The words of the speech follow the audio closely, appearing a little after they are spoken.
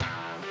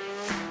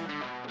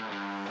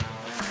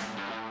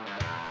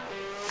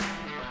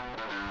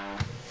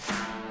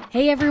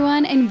Hey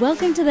everyone, and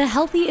welcome to the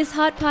Healthy is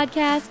Hot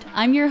podcast.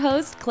 I'm your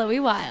host, Chloe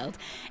Wild.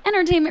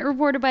 Entertainment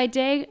reporter by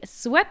day,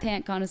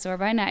 sweatpant connoisseur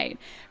by night.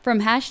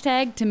 From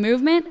hashtag to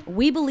movement,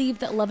 we believe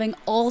that loving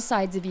all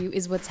sides of you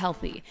is what's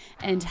healthy,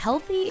 and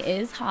healthy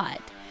is hot.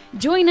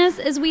 Join us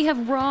as we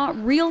have raw,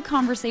 real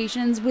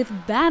conversations with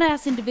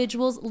badass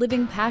individuals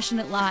living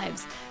passionate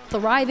lives,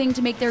 thriving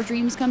to make their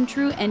dreams come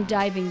true, and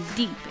diving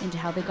deep into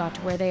how they got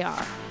to where they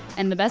are.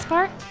 And the best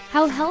part?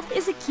 How health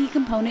is a key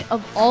component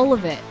of all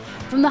of it.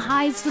 From the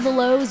highs to the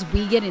lows,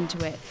 we get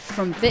into it.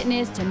 From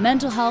fitness to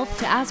mental health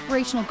to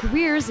aspirational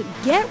careers,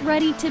 get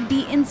ready to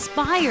be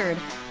inspired.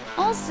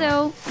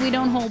 Also, we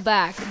don't hold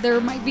back.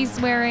 There might be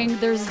swearing,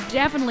 there's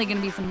definitely going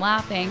to be some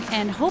laughing,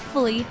 and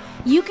hopefully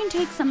you can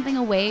take something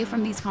away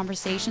from these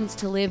conversations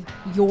to live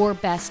your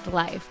best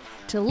life,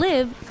 to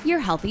live your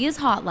Healthy is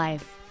Hot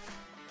life.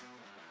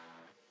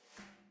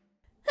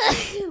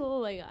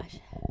 Oh my gosh.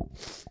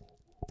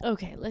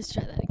 Okay, let's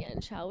try that again,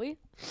 shall we?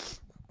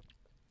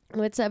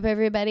 What's up,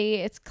 everybody?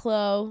 It's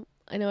Chloe.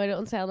 I know I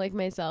don't sound like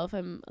myself.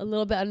 I'm a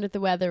little bit under the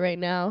weather right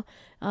now.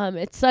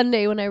 It's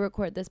Sunday when I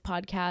record this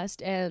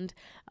podcast, and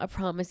I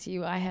promise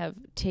you I have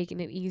taken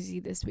it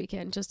easy this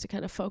weekend just to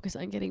kind of focus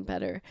on getting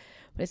better,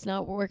 but it's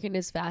not working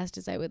as fast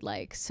as I would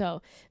like.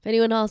 So if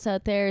anyone else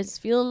out there is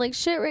feeling like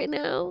shit right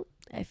now,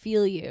 I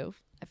feel you.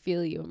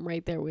 I'm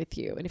right there with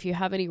you. And if you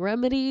have any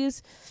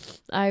remedies,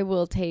 I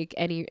will take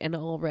any and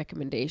all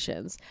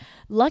recommendations.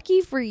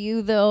 Lucky for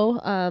you, though,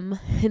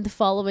 in the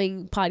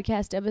following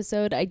podcast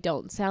episode, I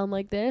don't sound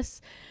like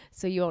this.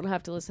 So you won't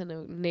have to listen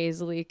to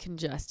nasally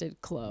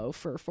congested Chloe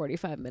for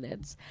 45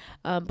 minutes.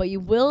 But you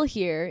will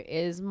hear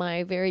is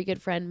my very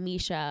good friend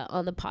Micha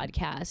on the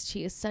podcast.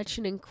 She is such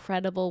an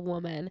incredible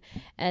woman.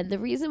 And the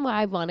reason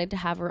why I wanted to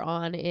have her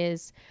on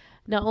is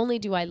not only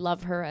do I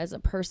love her as a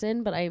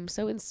person, but I am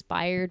so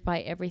inspired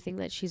by everything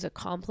that she's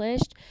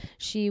accomplished.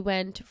 She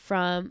went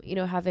from,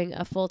 having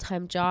a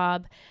full-time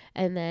job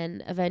and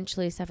then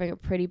eventually suffering a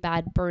pretty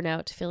bad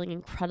burnout to feeling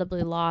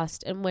incredibly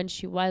lost. And when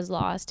she was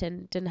lost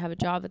and didn't have a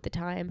job at the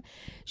time,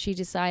 she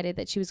decided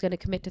that she was going to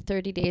commit to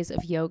 30 days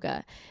of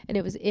yoga. And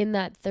it was in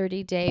that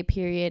 30-day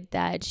period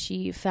that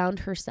she found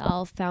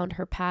herself, found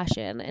her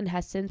passion, and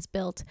has since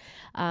built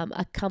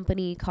a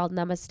company called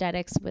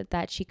Namastetics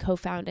that she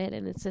co-founded.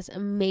 And it's this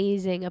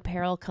amazing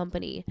apparel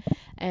company,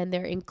 and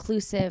they're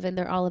inclusive and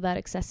they're all about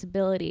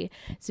accessibility.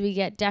 So we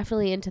get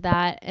definitely into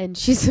that. And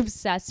she's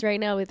obsessed right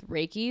now with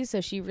Reiki.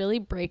 So she really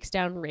breaks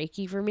down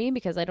Reiki for me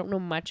because I don't know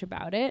much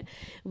about it.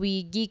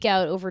 We geek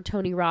out over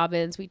Tony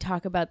Robbins. We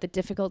talk about the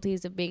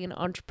difficulties of being an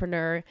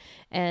entrepreneur,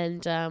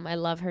 and I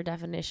love her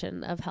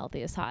definition of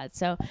healthy is hot.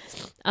 So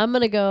I'm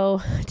going to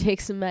go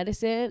take some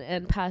medicine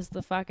and pass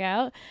the fuck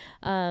out.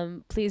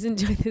 Please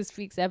enjoy this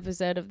week's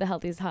episode of the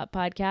Healthy is Hot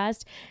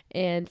podcast,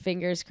 and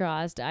fingers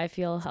crossed I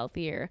feel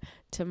healthier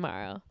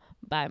tomorrow.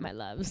 Bye, my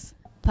loves.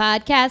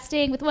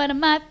 Podcasting with one of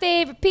my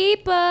favorite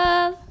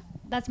people.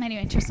 That's my new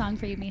intro song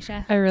for you,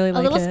 Micha. I really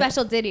like it. A little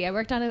special ditty. I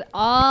worked on it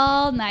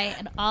all night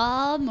and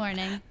all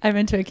morning. I'm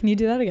into it. Can you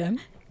do that again?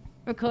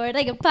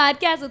 Recording a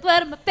podcast with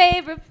one of my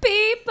favorite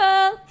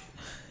people.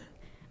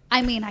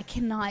 I mean, I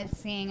cannot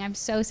sing. I'm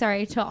so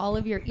sorry to all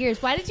of your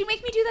ears. Why did you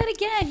make me do that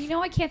again? You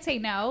know I can't say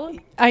no.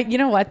 You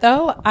know what,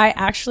 though? I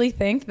actually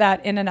think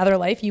that in another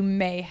life, you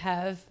may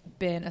have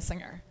been a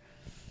singer.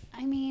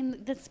 I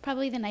mean, that's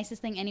probably the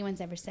nicest thing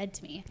anyone's ever said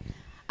to me.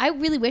 I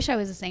really wish I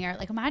was a singer.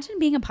 Like, imagine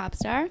being a pop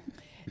star.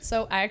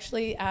 So I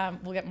actually,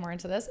 we'll get more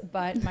into this,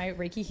 but my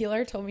Reiki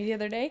healer told me the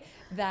other day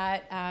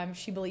that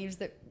she believes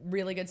that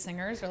really good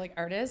singers or like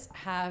artists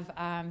have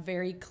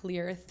very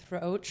clear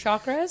throat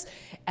chakras,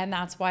 and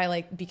that's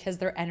why, because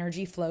their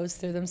energy flows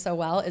through them so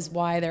well, is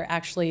why they're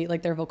actually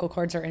their vocal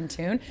cords are in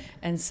tune.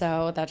 And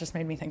so that just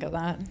made me think of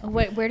that.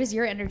 Where does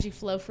your energy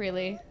flow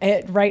freely?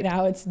 Right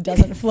now it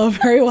doesn't flow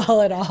very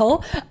well at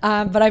all,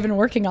 but I've been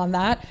working on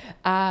that.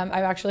 I've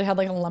actually had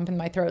a lump in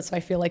my throat, so I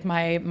feel like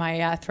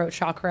my throat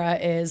chakra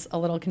is a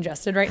little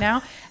congested right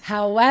now.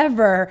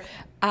 However,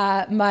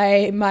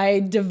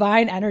 my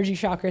divine energy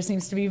chakra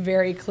seems to be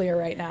very clear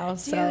right now.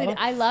 So. Dude,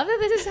 I love that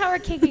this is how we're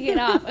kicking it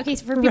off. Okay,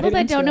 so for people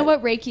that don't know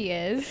what Reiki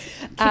is,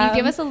 can you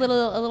give us a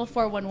little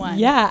 411?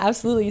 Yeah,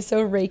 absolutely.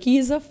 So Reiki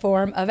is a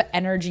form of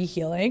energy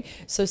healing.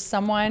 So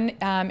someone,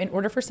 in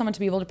order for someone to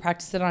be able to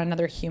practice it on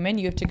another human,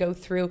 you have to go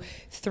through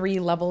 3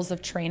 levels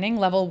of training.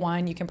 Level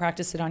 1, you can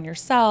practice it on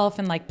yourself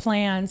and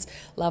plants.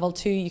 Level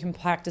 2, you can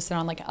practice it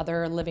on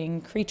other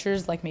living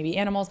creatures, like maybe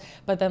animals.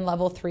 But then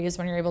level 3 is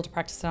when you're able to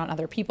practice it on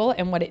other people.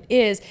 And what it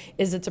is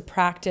it's a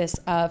practice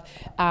of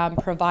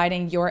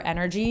providing your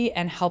energy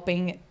and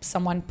helping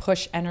someone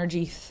push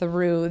energy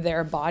through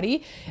their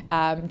body.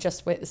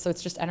 So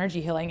it's just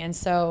energy healing. And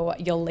so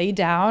you'll lay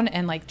down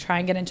and try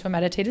and get into a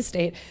meditative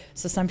state.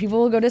 So some people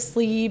will go to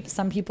sleep,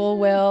 some people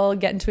will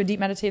get into a deep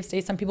meditative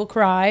state, some people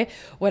cry,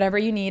 whatever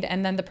you need.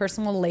 And then the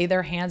person will lay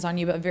their hands on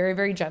you, but very,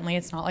 very gently.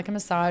 It's not like a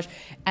massage.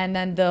 And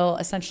then they'll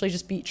essentially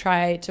just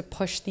try to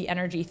push the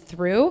energy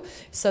through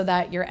so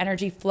that your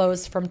energy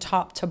flows from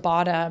top to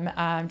bottom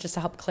just to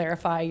help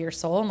clarify your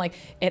soul. And like,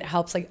 it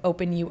helps like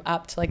open you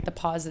up to like the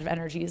positive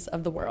energies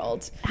of the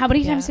world. How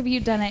many times have you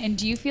done it? And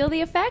do you feel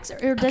the effects,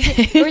 or does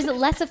it, or is it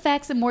less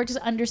effects and more just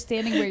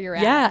understanding where you're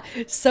at?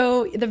 Yeah.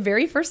 So the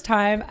very first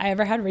time I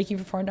ever had Reiki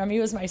performed on me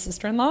was my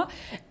sister-in-law.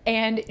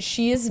 And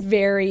she is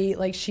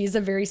she's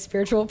a very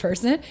spiritual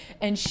person,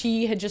 and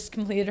she had just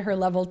completed her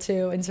level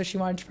 2. And so she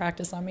wanted to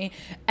practice on me.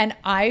 And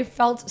I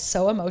felt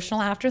so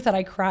emotional after that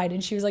I cried.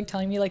 And she was like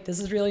telling me like, this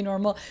is really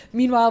normal.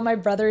 Meanwhile, my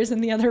brother is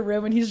in the other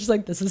room and he's just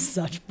like, this is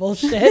such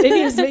bullshit. And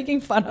he was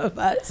making fun of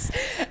us.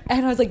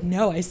 And I was like,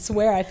 no, I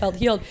swear I felt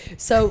healed.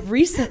 So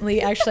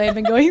recently, actually, I've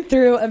been going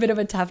through a bit of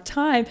a tough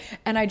time,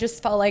 and I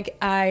just felt like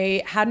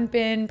I hadn't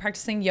been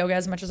practicing yoga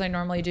as much as I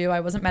normally do. I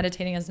wasn't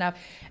meditating as enough.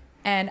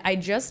 And I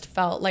just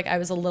felt like I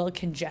was a little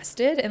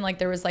congested, and like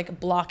there was like a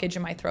blockage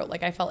in my throat.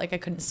 Like I felt like I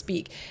couldn't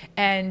speak.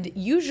 And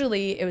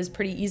usually it was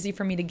pretty easy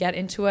for me to get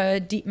into a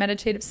deep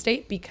meditative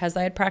state because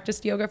I had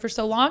practiced yoga for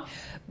so long,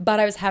 but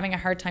I was having a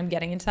hard time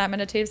getting into that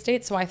meditative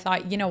state. So I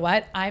thought, you know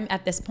what? I'm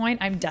at this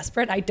point, I'm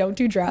desperate. I don't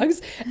do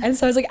drugs. And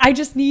so I was like, I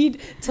just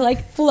need to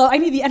like flow. I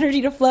need the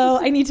energy to flow.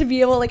 I need to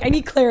be able, like, I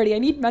need clarity. I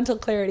need mental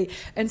clarity.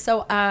 And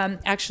so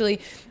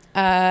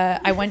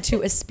I went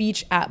to a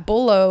speech at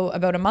Bolo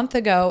about a month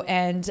ago,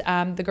 and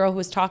the girl who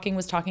was talking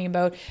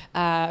about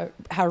how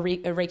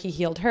Reiki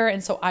healed her.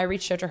 And so I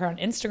reached out to her on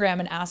Instagram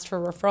and asked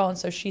for a referral. And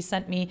so she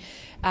sent me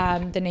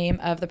the name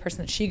of the person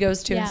that she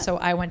goes to. Yeah. And so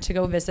I went to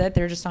go visit.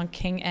 They're just on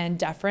King and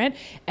Deferent.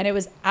 And it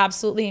was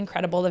absolutely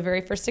incredible. The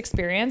very first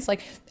experience,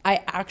 like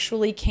I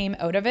actually came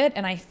out of it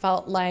and I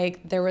felt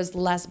like there was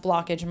less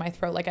blockage in my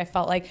throat. Like I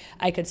felt like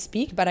I could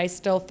speak, but I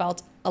still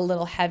felt a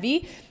little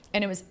heavy.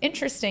 And it was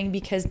interesting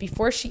because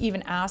before she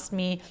even asked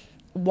me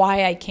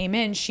why I came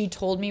in, she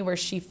told me where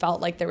she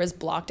felt like there was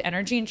blocked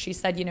energy. And she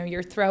said, you know,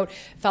 your throat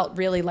felt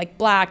really like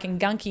black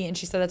and gunky. And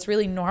she said that's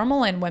really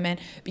normal in women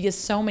because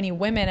so many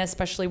women,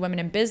 especially women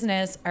in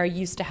business, are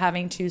used to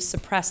having to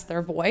suppress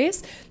their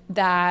voice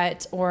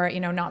or,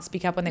 you know, not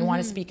speak up when they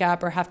want to speak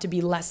up, or have to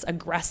be less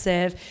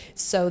aggressive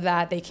so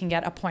that they can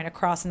get a point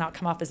across and not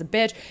come off as a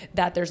bitch,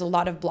 that there's a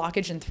lot of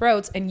blockage in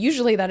throats. And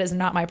usually that is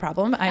not my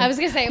problem. I was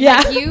going to say,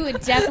 like, you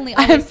definitely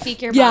always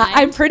speak your mind. Yeah,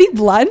 I'm pretty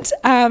blunt.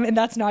 And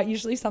that's not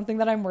usually something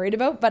that I'm worried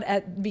about,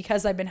 but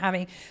because I've been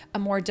having a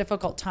more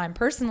difficult time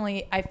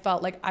personally, I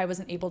felt like I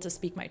wasn't able to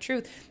speak my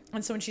truth.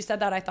 And so when she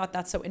said that, I thought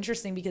that's so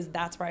interesting because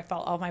that's where I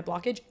felt all of my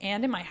blockage.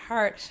 And in my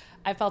heart,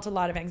 I felt a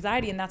lot of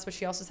anxiety. And that's what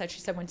she also said. She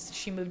said when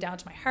she moved down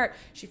to my heart,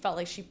 she felt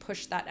like she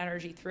pushed that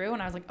energy through.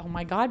 And I was like, oh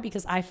my God,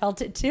 because I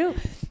felt it too.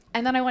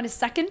 And then I went a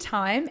second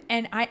time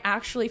and I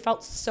actually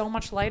felt so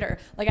much lighter.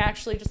 Like I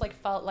actually just like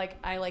felt like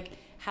I like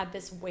had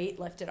this weight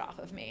lifted off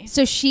of me.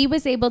 So she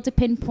was able to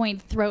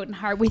pinpoint throat and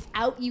heart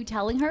without you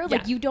telling her?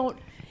 Like you don't...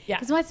 Yeah.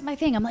 Because that's my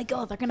thing. I'm like,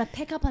 oh, they're going to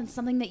pick up on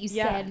something that you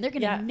said, and they're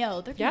going to know.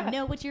 They're going to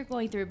know what you're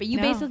going through. But you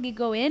basically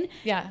go in,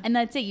 and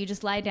that's it. You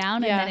just lie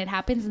down, and then it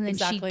happens, and then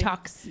she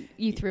talks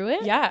you through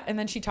it. Yeah, and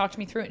then she talked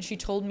me through it, and she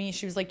told me,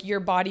 she was like,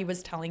 your body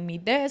was telling me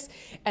this.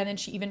 And then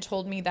she even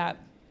told me that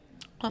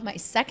on my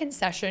second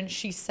session,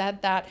 she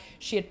said that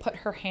she had put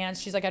her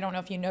hands, she's like, I don't know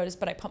if you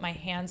noticed, but I put my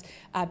hands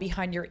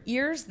behind your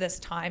ears this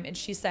time. And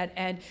she said,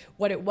 and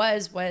what it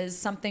was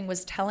something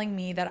was telling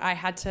me that I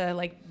had to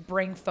like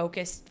bring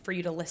focus for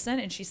you to listen.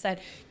 And she said,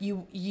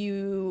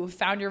 you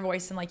found your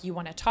voice and like you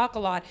want to talk a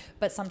lot,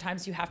 but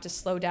sometimes you have to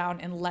slow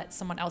down and let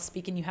someone else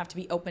speak, and you have to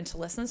be open to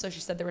listen. So she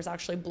said there was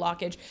actually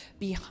blockage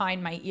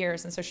behind my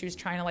ears. And so she was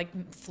trying to like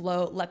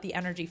let the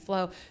energy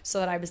flow so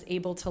that I was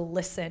able to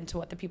listen to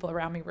what the people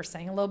around me were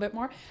saying a little bit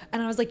more.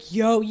 And I was like,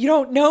 yo, you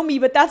don't know me,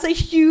 but that's a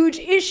huge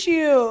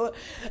issue.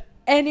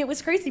 And it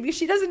was crazy because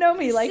she doesn't know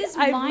me. Like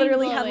I've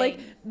literally had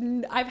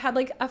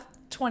like a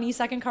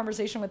 20-second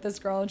conversation with this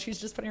girl, and she's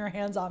just putting her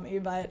hands on me.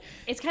 But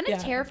it's kind of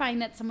terrifying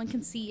that someone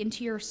can see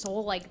into your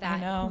soul like that. I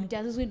know. Who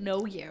doesn't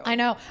know you. I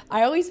know.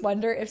 I always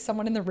wonder if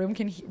someone in the room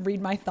can read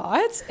my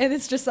thoughts, and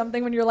it's just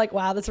something when you're like,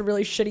 wow, that's a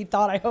really shitty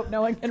thought. I hope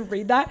no one can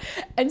read that.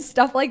 And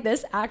stuff like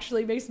this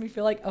actually makes me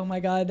feel like, oh my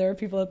God, there are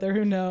people out there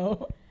who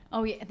know.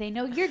 Oh yeah, they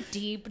know your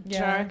deep,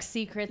 dark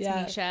secrets,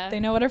 Micha.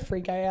 They know what a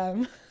freak I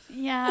am.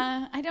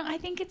 Yeah, I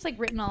think it's like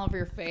written all over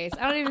your face.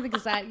 I don't even think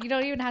it's that. You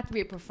don't even have to be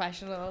a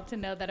professional to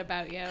know that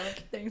about you.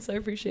 Thanks, I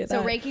appreciate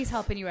So that. Reiki's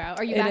helping you out.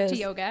 Are you back to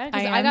yoga?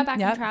 Because I got back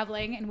from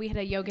traveling and we had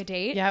a yoga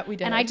date. Yeah, we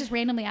did. And I just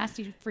randomly asked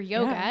you for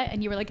yoga,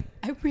 and you were like,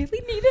 I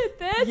really needed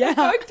this. I'm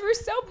going through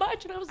so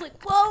much. And I was like,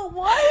 whoa,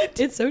 what?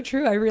 It's so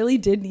true. I really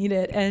did need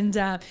it.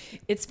 And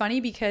it's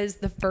funny because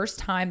the first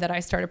time that I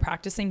started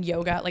practicing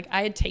yoga, like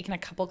I had taken a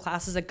couple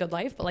classes at Good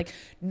Life, but like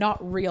not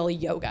real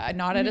yoga,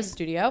 not at a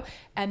studio.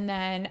 And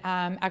then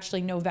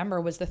actually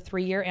November was the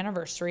 3-year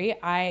anniversary.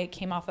 I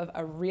came off of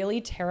a really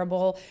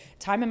terrible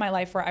time in my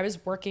life where I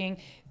was working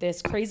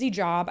this crazy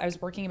job. I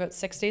was working about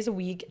 6 days a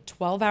week,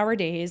 12-hour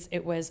days.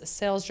 It was a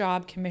sales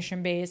job,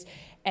 commission-based.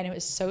 And it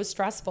was so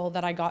stressful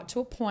that I got to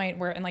a point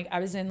where, and like, I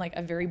was in like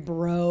a very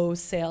bro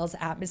sales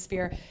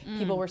atmosphere.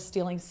 People were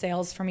stealing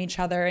sales from each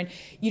other. And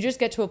you just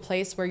get to a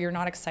place where you're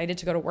not excited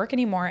to go to work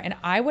anymore. And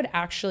I would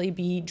actually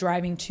be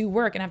driving to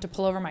work and have to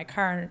pull over my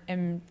car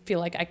and feel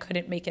like I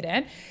couldn't make it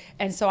in.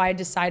 And so I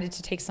decided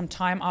to take some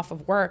time off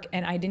of work,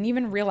 and I didn't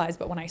even realize,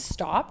 but when I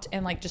stopped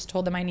and like just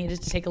told them I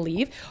needed to take a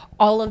leave,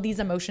 all of these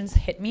emotions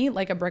hit me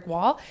like a brick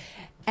wall.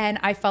 And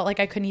I felt like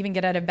I couldn't even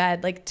get out of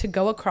bed. Like, to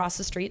go across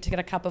the street to get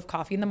a cup of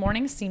coffee in the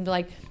morning seemed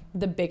like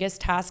the biggest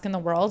task in the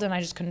world, and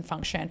I just couldn't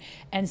function.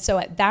 And so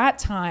at that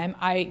time,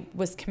 I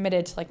was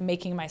committed to like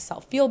making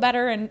myself feel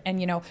better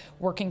and you know,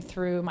 working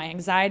through my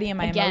anxiety and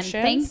my emotions.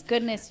 Thank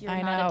goodness you're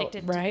not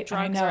addicted to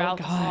drugs or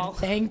alcohol. God,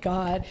 thank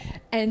God.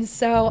 And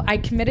so I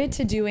committed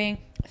to doing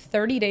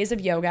 30 days of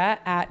yoga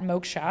at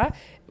Moksha,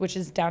 which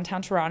is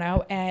downtown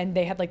Toronto. And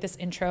they had like this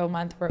intro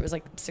month where it was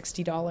like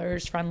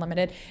 $60 for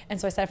unlimited.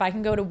 And so I said, if I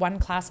can go to one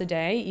class a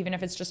day, even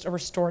if it's just a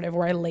restorative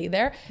where I lay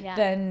there,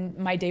 then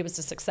my day was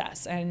a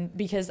success. And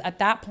because at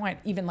that point,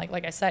 even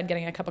like I said,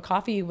 getting a cup of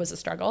coffee was a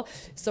struggle.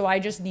 So I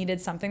just needed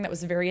something that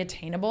was very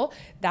attainable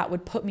that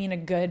would put me in a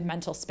good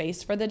mental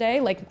space for the day.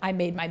 Like, I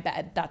made my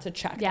bed. That's a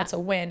check. That's a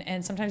win.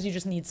 And sometimes you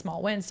just need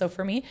small wins. So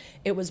for me,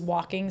 it was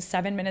walking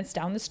 7 minutes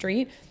down the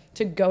street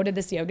to go to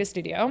this yoga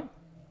studio.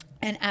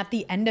 And at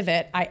the end of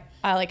it,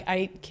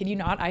 I kid you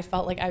not, I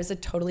felt like I was a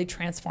totally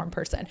transformed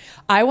person.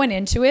 I went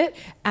into it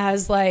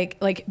as like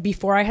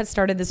before I had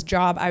started this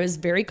job, I was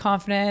very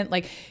confident,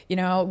 like, you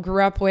know,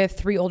 grew up with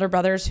 3 older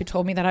brothers who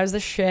told me that I was the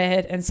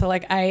shit. And so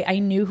like, I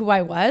knew who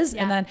I was.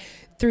 And then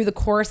through the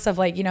course of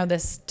like, you know,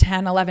 this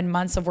 10, 11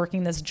 months of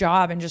working this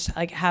job and just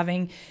like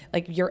having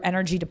like your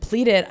energy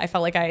depleted, I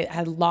felt like I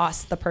had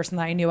lost the person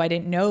that I knew. I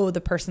didn't know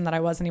the person that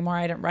I was anymore.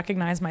 I didn't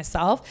recognize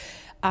myself.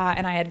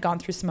 And I had gone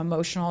through some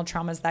emotional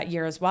traumas that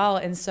year as well.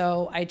 And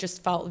so I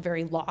just felt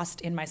very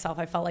lost in myself.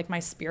 I felt like my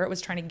spirit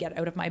was trying to get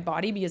out of my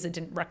body because it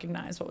didn't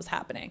recognize what was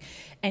happening.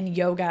 And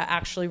yoga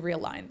actually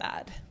realigned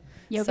that.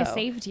 Yoga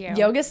saved you.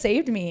 Yoga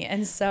saved me.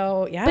 And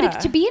so, yeah. But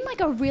to be in like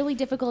a really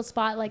difficult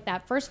spot like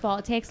that, first of all,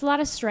 it takes a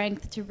lot of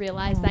strength to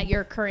realize that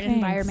your current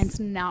environment's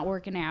not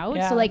working out.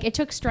 So like, it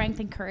took strength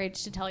and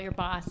courage to tell your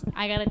boss,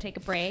 I got to take a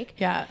break.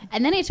 Yeah.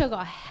 And then it took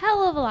a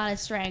hell of a lot of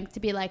strength to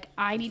be like,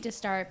 I need to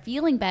start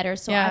feeling better.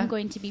 So I'm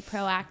going to be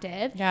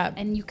proactive. Yeah.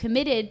 And you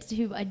committed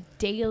to a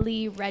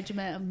daily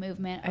regimen of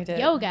movement of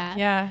yoga.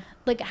 Yeah.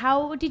 Like,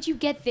 how did you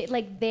get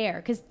there?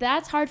 Because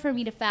that's hard for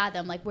me to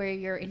fathom, like, where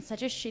you're in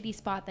such a shitty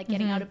spot that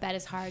getting out of bed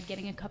is hard,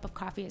 getting a cup of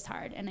coffee is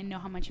hard. And I know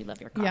how much you love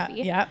your coffee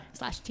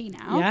 / tea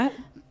now. Yeah.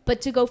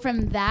 But to go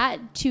from that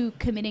to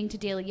committing to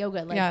daily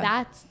yoga, like,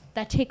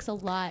 that takes a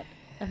lot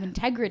of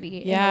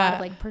integrity and a lot of,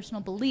 like,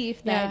 personal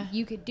belief that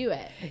you could do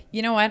it.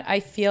 You know what? I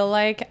feel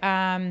like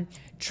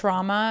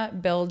trauma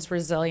builds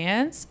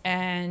resilience,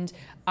 and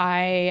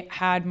I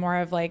had more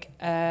of like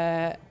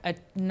a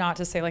not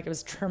to say like it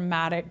was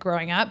traumatic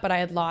growing up, but I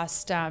had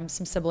lost some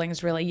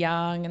siblings really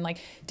young, and like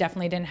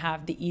definitely didn't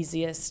have the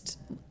easiest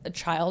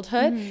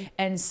childhood.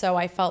 And so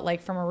I felt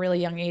like from a really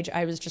young age,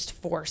 I was just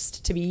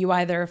forced to be, you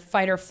either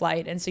fight or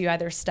flight. And so you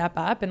either step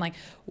up and like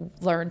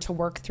learn to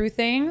work through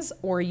things,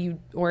 or you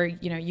know,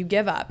 you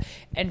give up.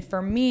 And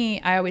for me,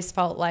 I always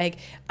felt like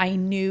I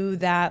knew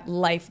that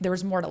there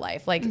was more to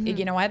life. Like,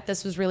 you know what,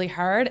 this was really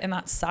hard and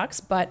that sucks,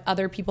 but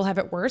other people have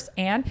it worse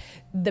and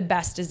the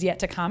best is yet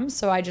to come.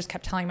 So I just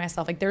kept telling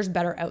myself like, there's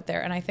better out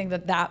there. And I think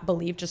that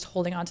belief, just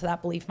holding on to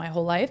that belief my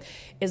whole life,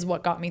 is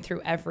what got me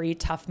through every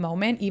tough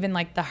moment, even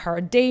like the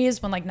hard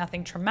days when like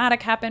nothing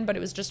traumatic happened, but it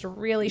was just a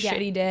really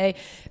shitty day.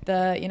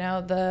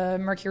 The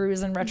Mercury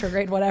was in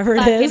retrograde, whatever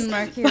it is.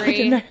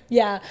 Mercury.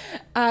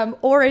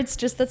 Or it's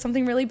just that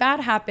something really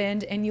bad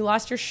happened and you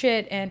lost your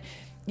shit, and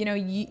you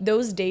know,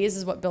 those days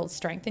is what builds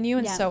strength in you.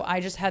 And so I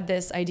just had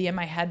this idea in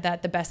my head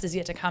that the best is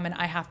yet to come and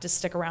I have to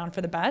stick around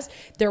for the best.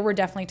 There were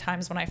definitely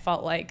times when I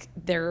felt like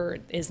there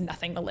is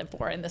nothing to live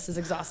for and this is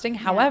exhausting.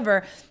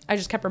 However, I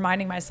just kept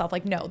reminding myself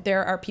like, no,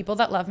 there are people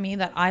that love me,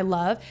 that I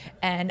love,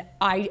 and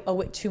I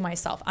owe it to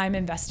myself. I'm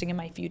investing in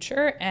my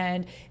future.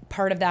 And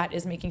part of that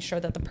is making sure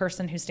that the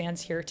person who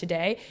stands here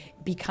today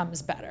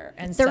becomes better.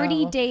 And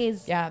 30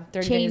 days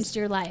 30 changed days.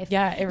 Your life.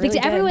 Yeah, it really to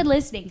did. Everyone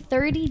listening,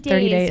 30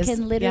 days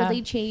can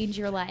literally change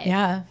your life.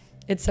 Yeah.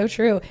 It's so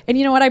true. And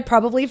you know what? I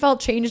probably felt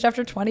changed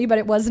after 20, but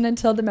it wasn't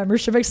until the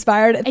membership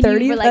expired at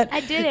 30. You were like,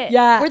 I did it.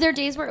 Yeah. Were there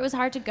days where it was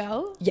hard to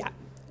go? Yeah.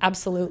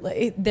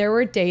 Absolutely. There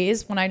were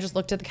days when I just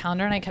looked at the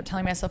calendar and I kept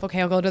telling myself,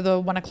 okay, I'll go to the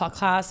 1 o'clock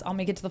class. I'll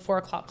make it to the 4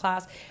 o'clock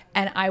class.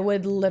 And I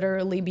would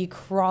literally be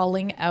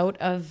crawling out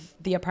of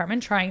the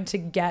apartment trying to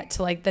get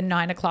to like the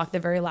 9 o'clock, the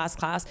very last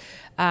class.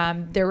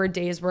 There were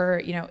days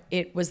where, you know,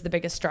 it was the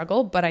biggest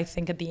struggle, but I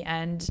think at the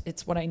end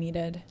it's what I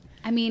needed.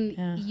 I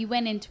mean, you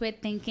went into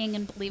it thinking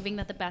and believing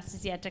that the best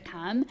is yet to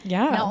come.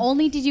 Yeah. Not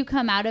only did you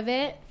come out of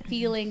it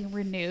feeling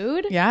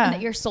renewed, and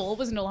that your soul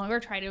was no longer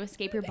trying to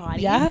escape your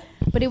body,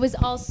 but it was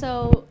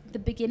also the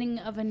beginning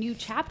of a new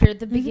chapter,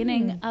 the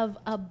beginning of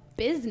a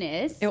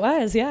business. It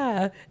was,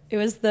 yeah. It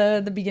was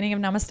the beginning of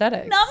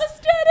Namastetics.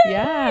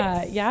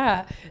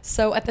 Yeah.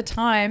 So at the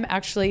time,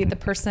 actually, the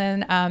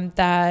person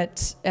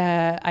that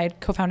I had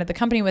co-founded the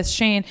company with,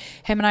 Shane,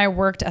 him and I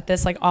worked at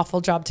this like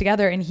awful job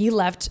together, and he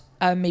left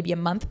maybe a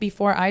month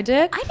before I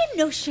did. I didn't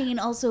know Shane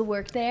also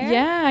worked there.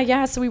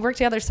 Yeah. So we worked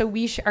together. So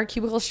our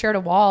cubicles shared a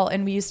wall,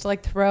 and we used to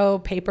like throw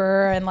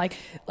paper and like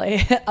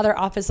other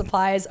office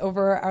supplies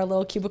over our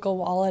little cubicle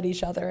wall at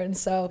each other. And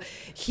so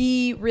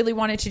he really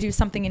wanted to do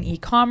something in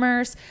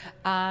e-commerce.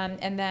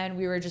 And then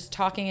we were just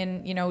talking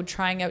and, you know,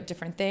 trying out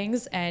different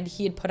things. And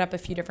he had put up a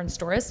few different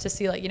stores to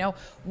see like, you know,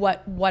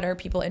 what are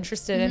people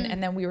interested in?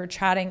 And then we were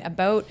chatting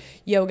about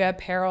yoga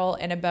apparel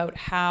and about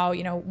how,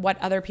 you know,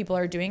 what other people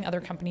are doing. Other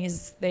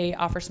companies, they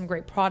offer some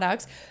great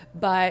products,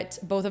 but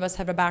both of us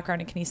have a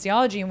background in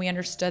kinesiology, and we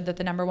understood that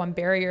the number one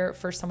barrier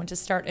for someone to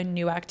start a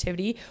new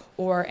activity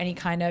or any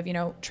kind of, you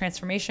know,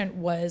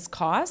 transformation was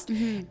cost.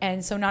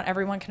 And so not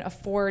everyone can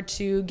afford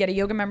to get a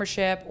yoga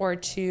membership or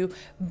to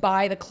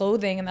buy the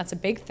clothing. And that's a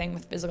big thing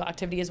with physical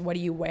activity, is what do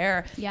you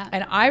wear? Yeah.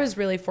 And I was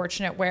really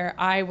fortunate where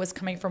I was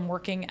coming from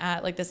working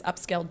at like this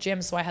upscale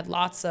gym. So I had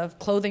lots of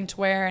clothing to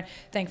wear, and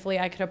thankfully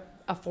I could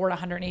afford a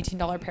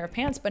 $118 pair of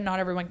pants, but not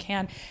everyone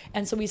can.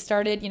 And so we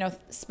started, you know,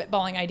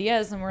 spitballing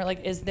ideas, and we're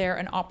like, is there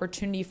an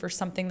opportunity for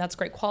something that's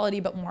great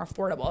quality but more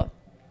affordable?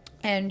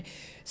 And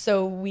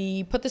so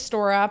we put the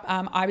store up.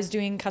 I was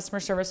doing customer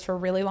service for a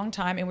really long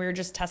time, and we were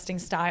just testing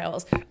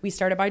styles. We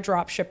started by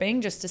drop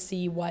shipping just to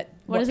see what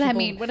does that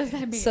mean? What does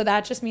that mean? So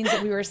that just means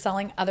that we were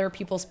selling other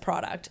people's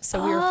product.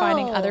 So we were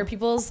finding other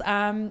people's,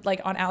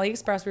 like on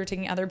AliExpress, we were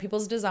taking other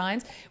people's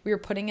designs. We were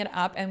putting it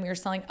up, and we were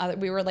selling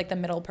we were like the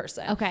middle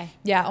person. Okay.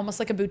 Yeah. Almost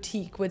like a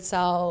boutique would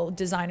sell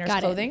designers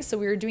clothing. So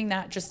we were doing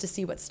that just to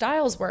see what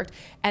styles worked.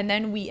 And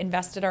then we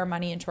invested our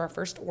money into our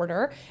first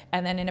order.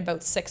 And then in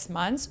about 6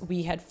 months,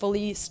 we had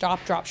fully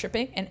stopped drop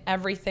shipping, and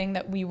everything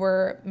that we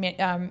were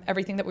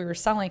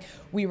selling,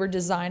 we were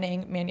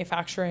designing,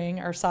 manufacturing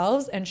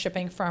ourselves, and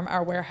shipping from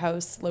our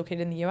warehouse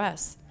located in the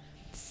US.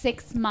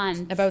 6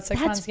 months. About 6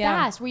 months, yeah.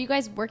 That's fast. Were you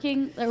guys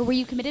working, or were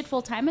you committed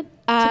full time to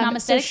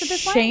Namastetics at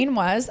this point? Shane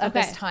was at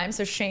this time.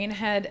 So Shane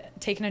had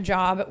taken a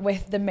job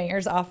with the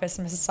mayor's office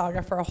in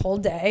Mississauga for a whole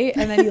day,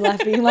 and then he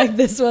left being like,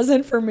 this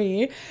wasn't for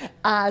me.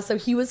 So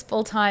he was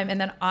full time, and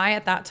then I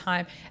at that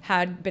time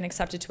had been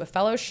accepted to a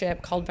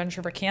fellowship called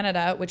Venture for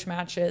Canada, which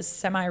matches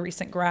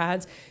semi-recent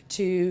grads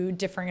to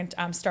different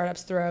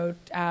startups throughout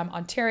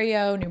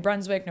Ontario, New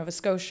Brunswick, Nova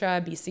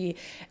Scotia, BC.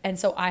 And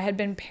so I had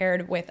been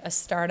paired with a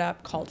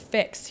startup called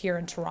Fix here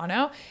in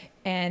Toronto,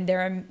 and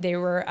they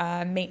were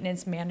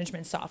maintenance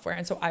management software.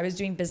 And so I was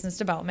doing business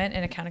development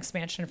and account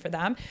expansion for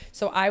them.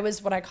 So I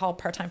was what I call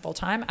part-time,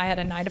 full-time. I had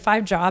a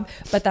 9-to-5 job,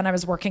 but then I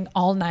was working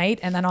all night,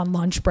 and then on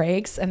lunch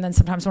breaks. And then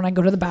sometimes when I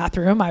go to the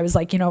bathroom, I was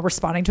like, you know,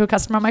 responding to a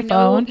customer on my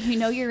phone. You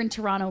know, you're in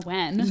Toronto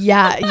when?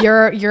 Yeah,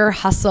 your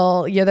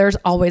hustle. Yeah, there's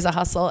always a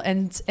hustle.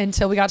 And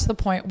until we got to the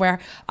point where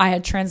I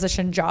had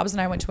transitioned jobs,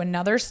 and I went to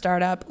another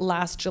startup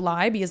last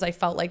July because I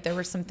felt like there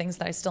were some things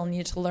that I still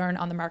needed to learn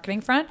on the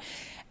marketing front.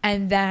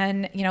 And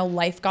then, you know,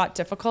 life got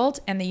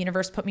difficult, and the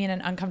universe put me in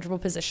an uncomfortable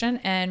position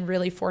and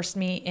really forced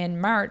me in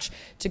March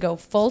to go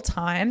full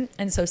time.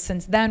 And so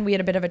since then, we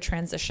had a bit of a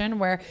transition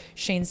where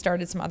Shane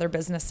started some other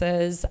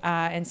businesses.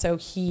 And so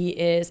he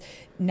is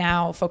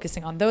now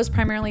focusing on those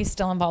primarily,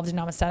 still involved in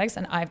Namastetics.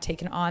 And I've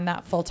taken on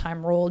that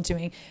full-time role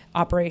doing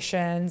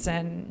operations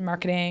and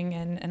marketing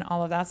and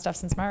all of that stuff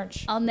since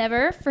March. I'll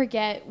never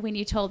forget when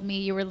you told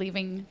me you were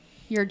leaving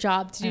your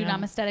job to do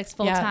Namastetics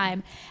full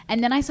time.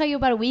 And then I saw you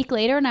about a week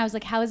later, and I was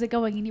like, how is it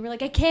going? And you were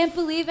like, I can't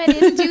believe I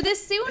didn't do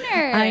this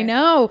sooner. I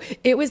know.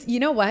 It was, you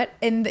know what?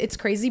 And it's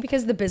crazy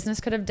because the business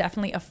could have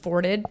definitely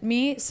afforded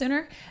me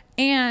sooner.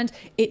 And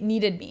it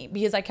needed me,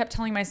 because I kept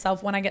telling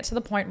myself, when I get to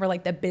the point where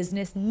like the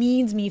business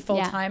needs me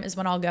full time is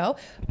when I'll go.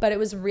 But it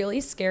was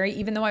really scary.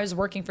 Even though I was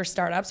working for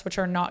startups, which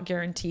are not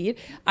guaranteed,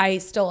 I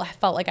still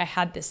felt like I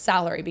had this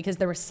salary because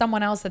there was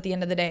someone else at the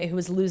end of the day who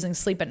was losing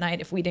sleep at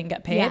night if we didn't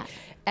get paid. Yeah.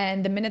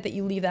 And the minute that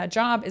you leave that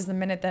job is the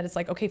minute that it's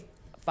like, okay,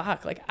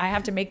 fuck, like I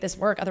have to make this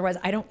work. Otherwise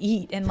I don't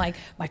eat, and like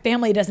my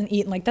family doesn't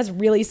eat, and like that's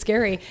really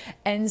scary.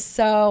 And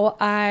so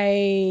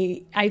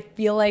I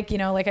feel like, you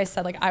know, like I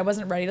said, like I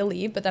wasn't ready to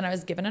leave, but then I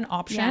was given an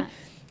option.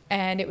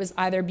 And it was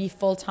either be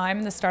full-time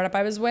in the startup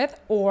I was with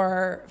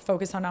or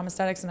focus on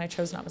Namastetics, and I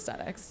chose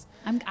Namastetics.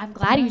 I'm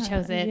glad you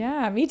chose it.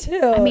 Yeah, me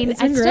too. I mean,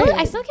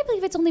 I still can't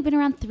believe it's only been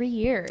around 3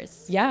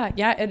 years. Yeah.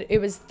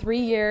 It was 3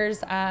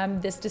 years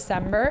this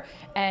December,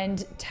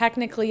 and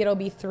technically it'll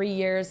be 3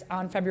 years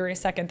on February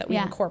 2nd that we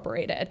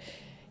incorporated.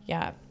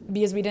 Yeah,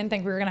 because we didn't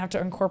think we were going to have to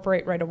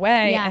incorporate right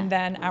away. Yeah. And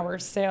then our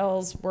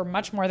sales were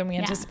much more than we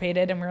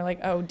anticipated. And we were like,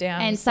 oh,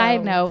 damn. And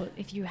side note,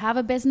 if you have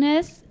a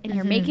business and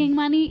you're making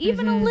money,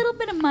 even a little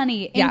bit of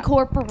money,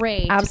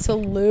 incorporate.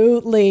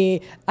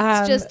 Absolutely.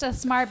 It's just a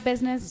smart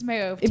business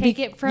move. Take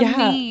it from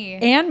me.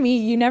 And me.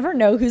 You never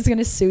know who's going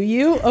to sue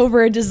you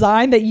over a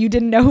design that you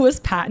didn't know was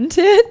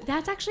patented.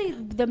 That's actually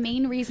the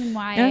main reason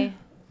why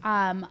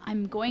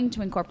I'm going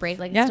to incorporate,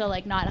 like it's still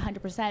like not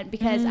 100%,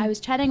 because I was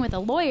chatting with a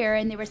lawyer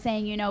and they were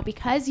saying, you know,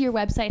 because your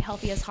website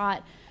Healthy is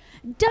Hot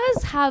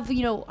does have,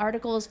 you know,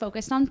 articles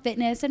focused on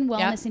fitness and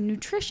wellness and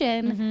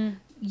nutrition,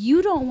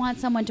 you don't want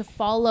someone to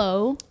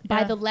follow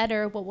by the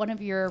letter what one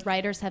of your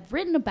writers have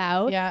written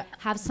about,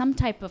 have some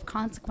type of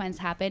consequence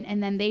happen,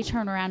 and then they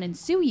turn around and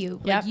sue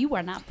you. Like, you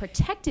are not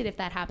protected if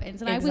that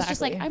happens. And I was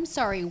just like, I'm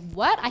sorry,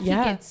 what? I can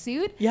get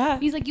sued?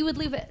 He's like, you would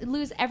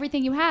lose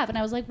everything you have. And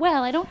I was like,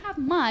 well, I don't have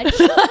much.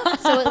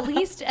 So at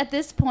least at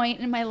this point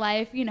in my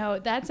life, you know,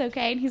 that's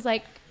okay. And he's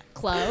like,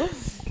 Chloe,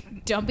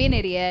 don't be an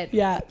idiot.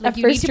 Yeah. Like,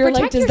 at first you're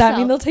like, does that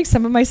mean they'll take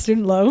some of my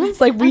student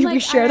loans? Like, we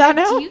share that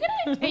now? Are you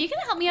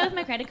gonna help me out with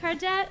my credit card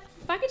debt?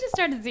 If I could just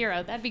start at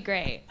zero, that'd be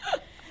great.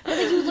 But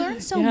like, you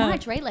learn so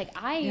much, right? Like,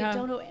 I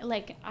don't know,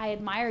 like, I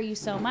admire you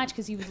so much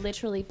because you've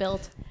literally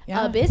built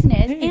a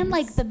business. And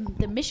like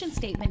the mission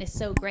statement is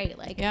so great.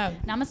 Like,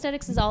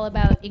 Namastetics is all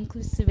about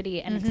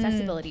inclusivity and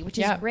accessibility, which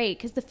is great,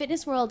 because the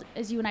fitness world,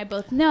 as you and I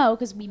both know,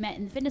 because we met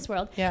in the fitness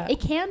world, it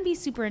can be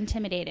super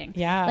intimidating.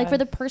 Like, for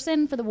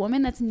the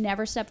woman that's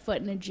never stepped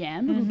foot in a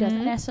gym, who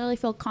doesn't necessarily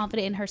feel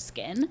confident in her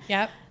skin.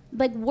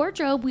 Like,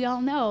 wardrobe, we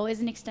all know, is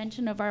an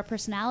extension of our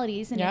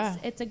personalities, and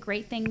it's a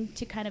great thing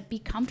to kind of be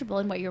comfortable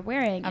in what you're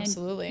wearing.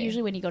 Absolutely. And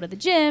usually when you go to the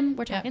gym,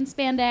 we're talking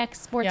spandex,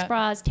 sports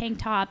bras, tank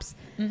tops.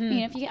 You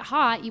know, if you get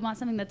hot, you want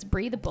something that's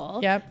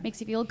breathable,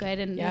 makes you feel good,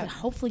 and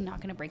hopefully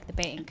not going to break the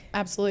bank.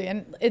 Absolutely.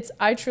 And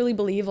I truly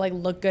believe, like,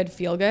 look good,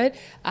 feel good.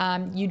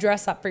 You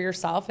dress up for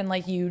yourself, and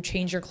like, you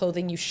change your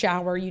clothing, you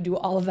shower, you do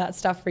all of that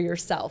stuff for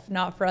yourself,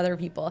 not for other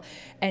people.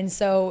 And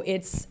so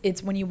it's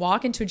when you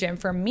walk into a gym,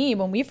 for me,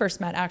 when we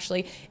first met,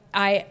 actually,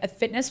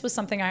 fitness was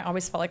something I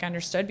always felt like I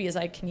understood because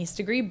I had a kinesiology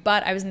degree,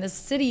 but I was in this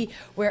city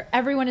where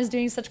everyone is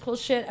doing such cool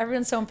shit.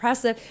 Everyone's so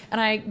impressive.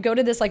 And I go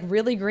to this like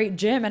really great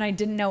gym and I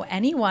didn't know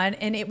anyone,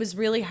 and it was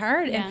really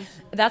hard. And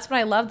that's what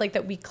I loved, like,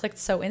 that we clicked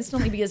so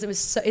instantly, because it was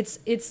so,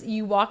 it's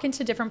you walk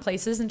into different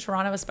places in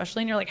Toronto,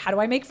 especially, and you're like, how do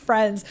I make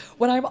friends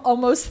when I'm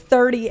almost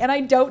 30 and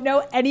I don't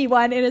know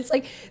anyone? And it's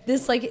like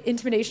this like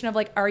intimidation of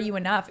like, are you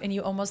enough? And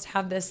you almost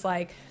have this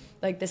like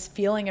this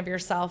feeling of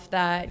yourself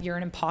that you're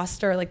an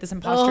imposter, like this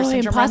imposter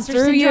syndrome runs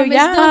through you. Is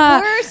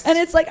the worst. And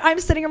it's like, I'm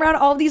sitting around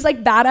all these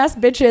like badass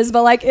bitches,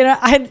 but like, you know,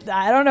 I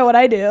don't know what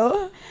I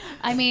do.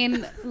 I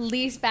mean,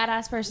 least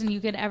badass person you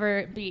could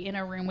ever be in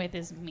a room with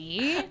is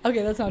me.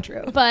 Okay, that's not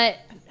true. But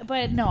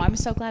no, I'm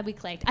so glad we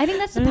clicked. I think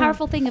that's the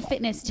powerful thing of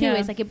fitness too,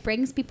 is like, it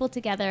brings people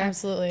together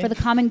for the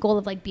common goal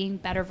of like being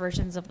better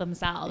versions of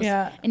themselves.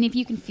 And if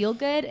you can feel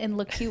good and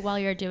look cute while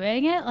you're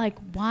doing it, like,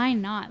 why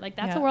not? Like,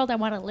 that's the world I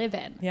want to live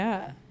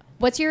in.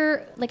 What's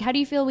your, like, how do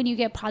you feel when you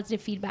get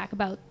positive feedback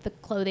about the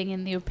clothing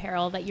and the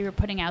apparel that you're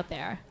putting out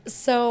there?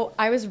 So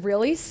I was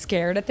really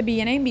scared at the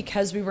beginning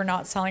because we were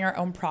not selling our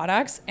own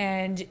products,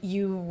 and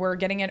you were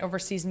getting it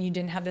overseas and you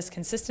didn't have this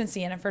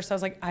consistency. And at first I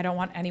was like, I don't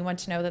want anyone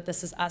to know that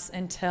this is us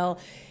until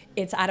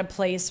it's at a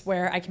place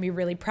where I can be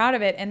really proud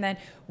of it. And then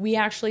we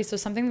actually, so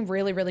something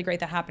really, really great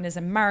that happened is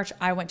in March,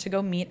 I went to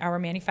go meet our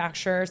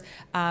manufacturers.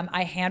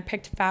 I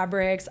handpicked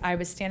fabrics. I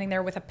was standing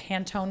there with a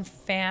Pantone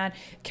fan,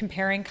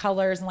 comparing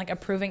colors and like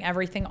approving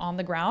everything on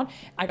the ground.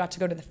 I got to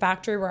go to the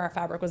factory where our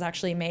fabric was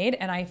actually made,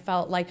 and I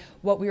felt like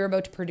what we were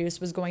about to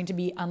produce was going to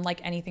be unlike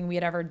anything we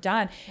had ever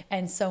done.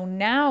 And so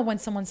now when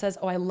someone says,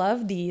 oh, I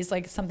love these,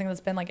 like something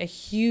that's been like a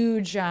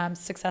huge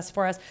success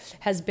for us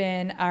has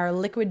been our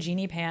liquid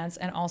genie pants,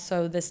 and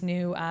also this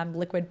new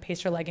liquid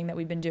pacer legging that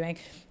we've been doing.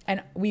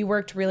 And we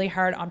worked really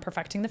hard on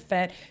perfecting the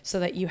fit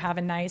so that you have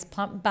a nice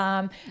plump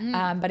bum,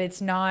 but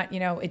it's not, you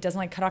know, it doesn't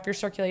like cut off your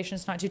circulation.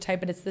 It's not too tight,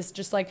 but it's this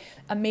just like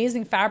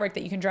amazing fabric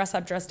that you can dress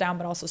up, dress down,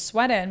 but also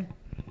sweat in.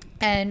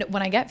 And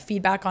when I get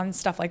feedback on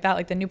stuff like that,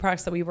 like the new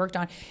products that we worked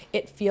on,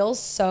 it feels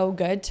so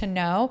good to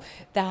know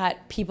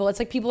that people, it's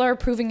like people are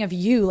approving of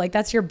you. Like,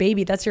 that's your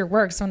baby, that's your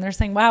work. So when they're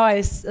saying, wow,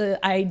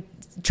 I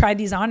tried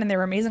these on and they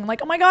were amazing, I'm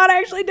like, oh my God, I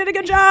actually did a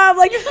good job.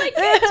 Like,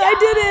 I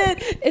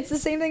did it. It's the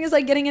same thing as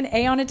like getting an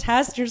A on a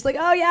test. You're just like,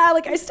 oh yeah,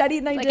 like I studied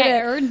and I did it.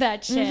 I earned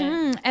that shit.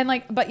 And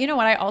like, but you know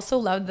what? I also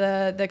love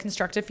the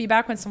constructive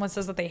feedback when someone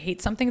says that they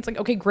hate something. It's like,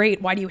 okay,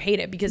 great. Why do you hate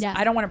it? Because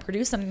I don't want to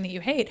produce something that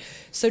you hate.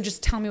 So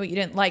just tell me what you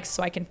didn't like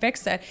so I can fix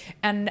it.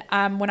 And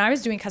when I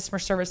was doing customer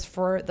service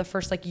for the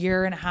first like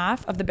year and a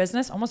half of the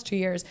business, almost 2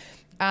 years,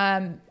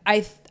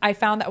 I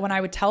found that when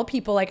I would tell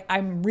people like, I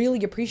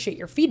really appreciate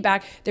your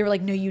feedback, they were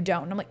like, no, you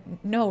don't. And I'm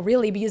like, no,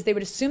 really? Because they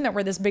would assume that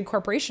we're this big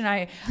corporation.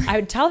 I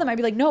would tell them, I'd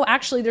be like, no,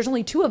 actually there's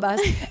only 2 of us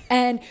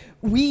and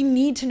we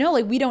need to know,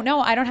 like, we don't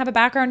know. I don't have a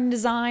background in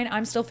design.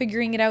 I'm still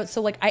figuring it out.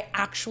 So like, I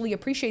actually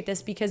appreciate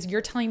this because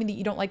you're telling me that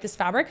you don't like this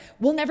fabric.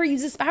 We'll never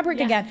use this fabric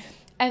again.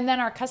 And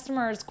then our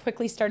customers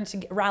quickly started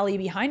to rally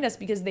behind us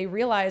because they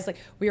realized like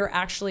we were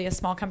actually a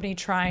small company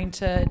trying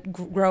to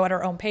grow at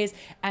our own pace,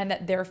 and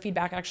that their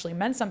feedback actually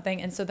meant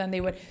something. And so then they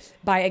would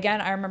buy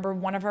again. I remember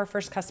one of our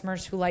first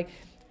customers who like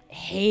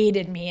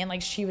hated me, and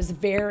like she was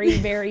very,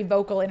 very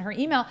vocal in her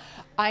email.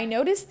 I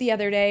noticed the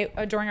other day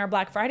during our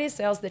Black Friday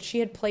sales that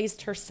she had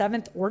placed her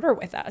 7th order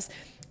with us.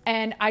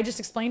 And I just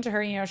explained to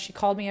her, you know, she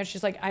called me and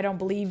she's like, I don't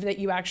believe that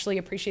you actually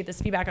appreciate this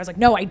feedback. I was like,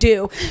 no, I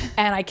do.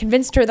 And I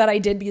convinced her that I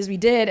did because we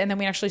did. And then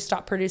we actually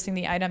stopped producing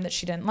the item that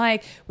she didn't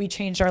like. We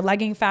changed our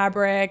legging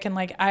fabric. And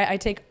like, I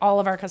take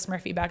all of our customer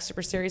feedback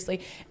super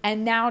seriously.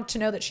 And now to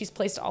know that she's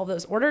placed all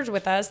those orders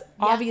with us,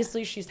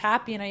 obviously she's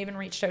happy. And I even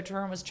reached out to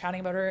her and was chatting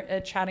about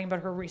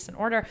her recent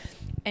order.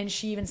 And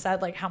she even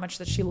said like how much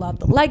that she loved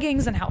the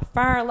leggings and how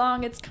far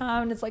along it's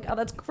come. And it's like, oh,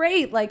 that's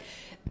great. Like,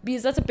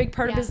 because that's a big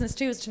part of business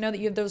too, is to know that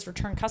you have those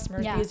return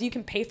customers, because you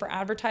can pay for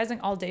advertising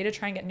all day to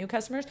try and get new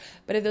customers.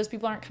 But if those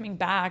people aren't coming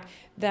back,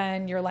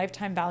 then your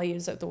lifetime value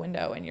is out the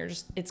window, and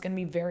it's going to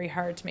be very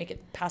hard to make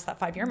it past that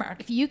 5-year mark.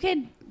 If you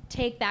could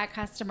take that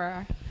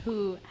customer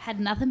who had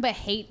nothing but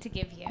hate to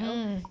give you,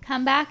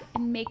 come back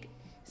and make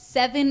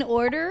 7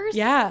 orders.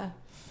 Yeah.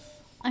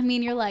 I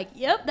mean, you're like,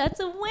 yep, that's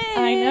a win.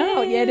 I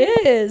know. It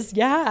is.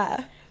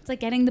 Yeah. It's like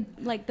getting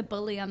the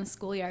bully on the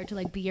schoolyard to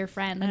like be your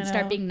friend and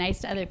start being nice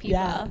to other people.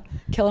 Yeah.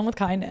 Kill him with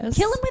kindness.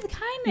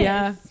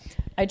 Yeah.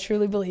 I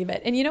truly believe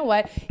it. And you know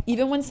what?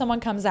 Even when someone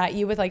comes at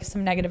you with like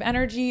some negative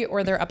energy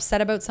or they're upset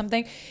about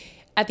something,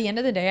 at the end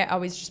of the day, I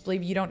always just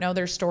believe you don't know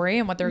their story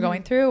and what they're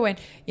going through. And,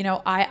 you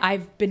know,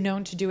 I've been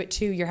known to do it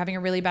too. You're having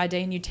a really bad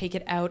day and you take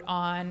it out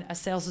on a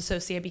sales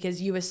associate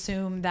because you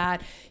assume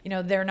that, you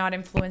know, they're not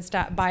influenced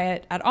by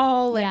it at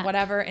all and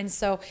whatever. And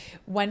so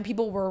when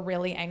people were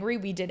really angry,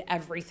 we did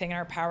everything in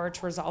our power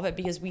to resolve it,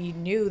 because we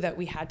knew that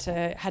we had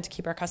to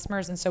keep our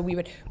customers. And so we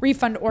would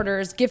refund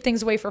orders, give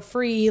things away for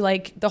free,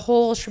 like the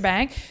whole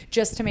shebang,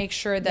 just to make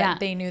sure that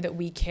they knew that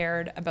we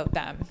cared about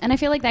them. And I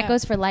feel like that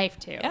goes for life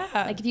too. Yeah.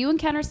 Like if you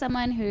encounter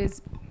someone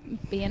who's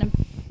being a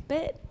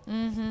bit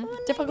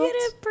difficult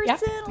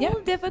person, a little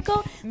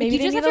difficult, maybe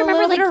like, you just have to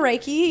remember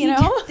like Reiki, you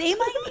know, they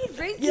might need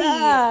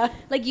Reiki.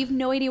 Like you've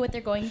no idea what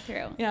they're going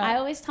through. I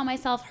always tell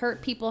myself,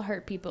 hurt people.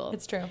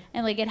 It's true.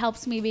 And like it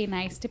helps me be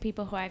nice to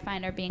people who I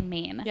find are being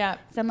mean. So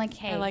I'm like,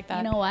 hey, I like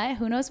that. You know what,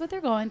 who knows what they're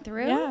going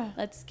through.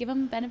 Let's give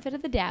them the benefit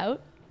of the doubt.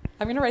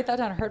 I'm gonna write that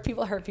down. Hurt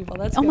people.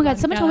 That's oh my god,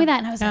 someone told me that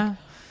and I was like,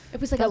 it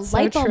was like a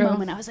light bulb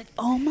moment. I was like,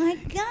 oh my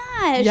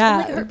gosh. Yeah.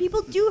 Like, hurt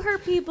people do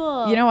hurt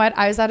people. You know what?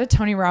 I was at a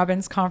Tony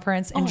Robbins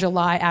conference in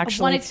July,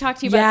 actually. I wanted to talk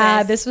to you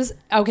about this.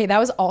 That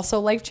was also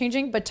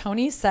life-changing. But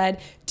Tony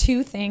said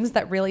 2 things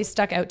that really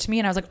stuck out to me.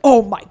 And I was like,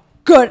 oh my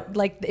God.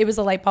 Like, it was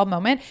a light bulb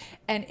moment.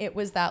 And it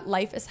was that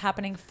life is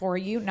happening for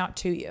you, not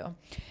to you.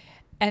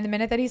 And the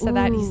minute that he said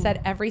that, he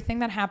said everything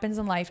that happens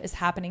in life is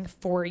happening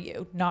for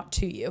you, not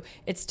to you.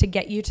 It's to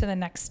get you to the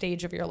next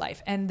stage of your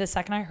life. And the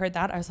second I heard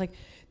that, I was like,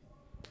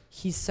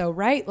 he's so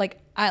right.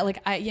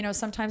 I, you know,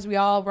 sometimes we're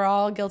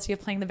all guilty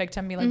of playing the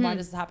victim, be like, why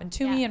does this happen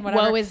to me and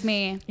whatever. Woe is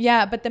me.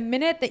 Yeah. But the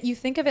minute that you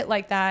think of it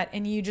like that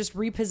and you just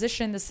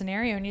reposition the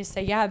scenario and you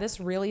say, yeah,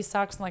 this really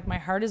sucks. And like my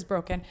heart is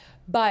broken,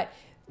 but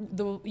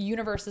the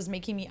universe is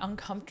making me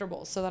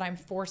uncomfortable so that I'm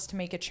forced to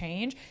make a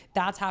change.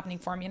 That's happening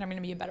for me. And I'm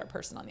going to be a better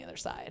person on the other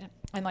side.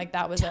 And like,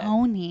 that was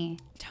Tony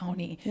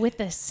with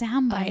the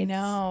sound bites. I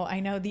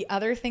know. The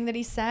other thing that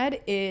he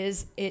said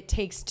is it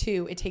takes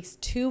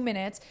 2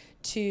 minutes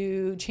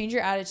to change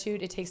your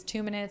attitude. It takes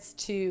 2 minutes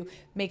to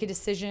make a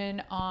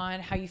decision on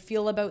how you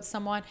feel about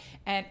someone.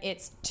 And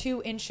it's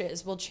 2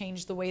 inches will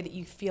change the way that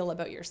you feel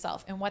about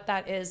yourself. And what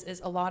that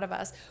is a lot of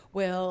us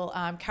will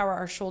cower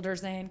our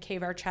shoulders in,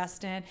 cave our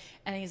chest in.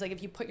 And he's like,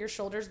 if you put your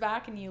shoulders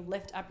back and you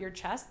lift up your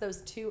chest,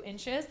 those 2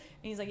 inches, and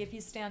he's like, if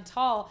you stand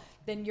tall,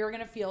 then you're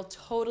going to feel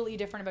totally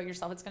different about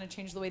yourself. It's going to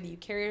change the way that you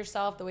carry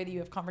yourself, the way that you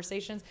have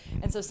conversations.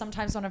 And so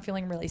sometimes when I'm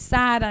feeling really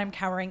sad and I'm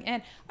cowering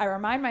in, I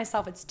remind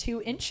myself it's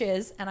 2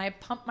 inches and I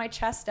pump my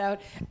chest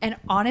out. And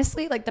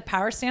honestly, like the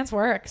power stance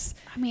works.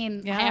 I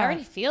mean, I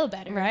already feel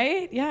better.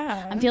 Right?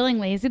 Yeah. I'm feeling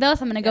lazy though,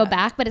 so I'm going to go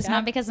back, but it's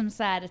not because I'm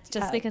sad. It's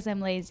just because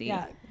I'm lazy.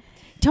 Yeah.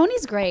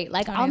 Tony's great.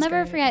 Like, I'll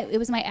never forget. It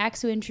was my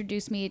ex who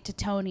introduced me to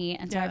Tony.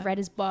 And so I've read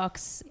his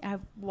books.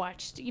 I've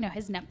watched, you know,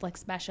 his Netflix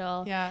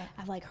special. Yeah.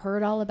 I've like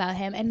heard all about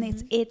him. And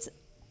it's,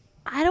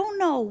 I don't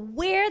know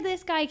where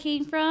this guy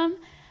came from,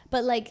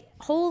 but like,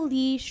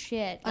 holy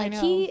shit. Like,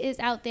 he is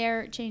out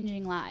there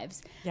changing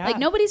lives. Yeah. Like,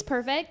 nobody's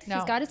perfect. No.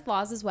 He's got his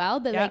flaws as well.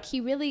 But like,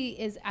 he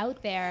really is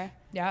out there.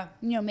 Yeah.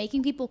 You know,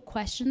 making people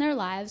question their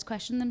lives,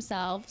 question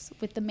themselves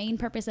with the main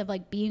purpose of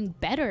like being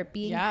better,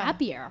 being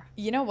happier.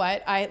 You know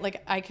what?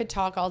 I could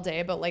talk all day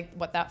about like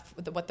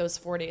what those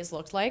 4 days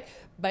looked like,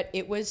 but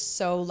it was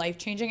so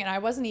life-changing. And I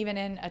wasn't even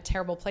in a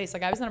terrible place.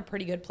 Like I was in a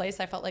pretty good place.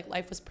 I felt like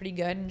life was pretty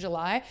good in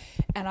July.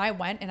 And I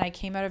went and I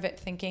came out of it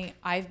thinking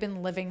I've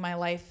been living my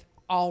life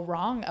all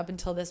wrong up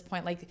until this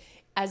point. Like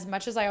as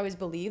much as I always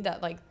believed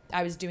that like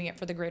I was doing it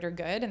for the greater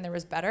good and there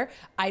was better,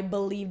 I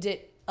believed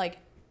it like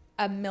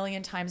a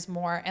million times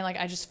more. And like,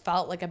 I just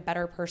felt like a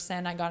better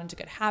person. I got into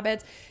good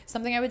habits.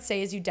 Something I would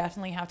say is you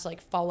definitely have to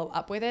like follow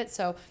up with it.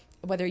 So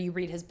whether you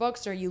read his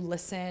books or you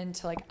listen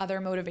to like other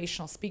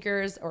motivational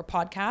speakers or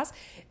podcasts,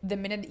 the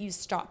minute that you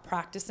stop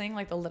practicing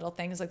like the little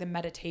things like the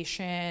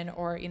meditation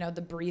or, you know,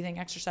 the breathing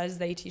exercises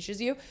that he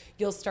teaches you,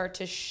 you'll start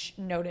to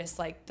notice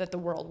like that the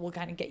world will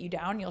kind of get you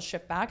down. You'll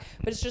shift back.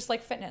 But it's just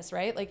like fitness,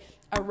 right? Like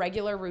a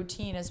regular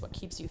routine is what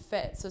keeps you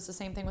fit. So it's the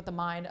same thing with the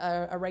mind.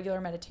 A regular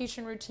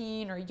meditation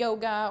routine or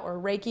yoga or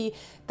Reiki,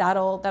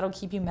 that'll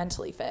keep you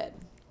mentally fit.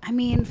 I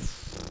mean,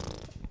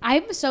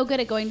 I'm so good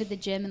at going to the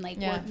gym and like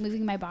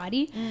moving my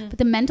body, but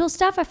the mental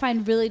stuff I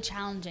find really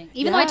challenging.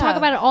 Even though I talk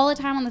about it all the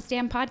time on this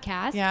damn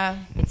podcast,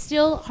 it's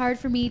still hard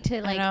for me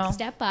to like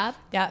step up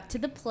to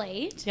the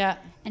plate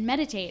and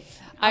meditate.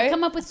 I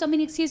come up with so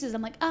many excuses.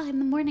 I'm like, oh, in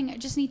the morning I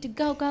just need to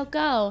go.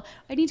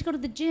 I need to go to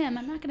the gym.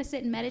 I'm not going to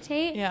sit and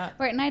meditate.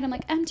 Or at night I'm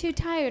like, I'm too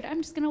tired.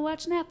 I'm just going to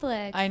watch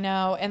Netflix. I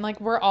know. And like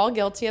we're all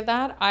guilty of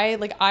that.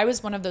 I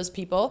was one of those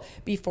people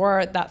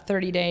before that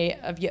 30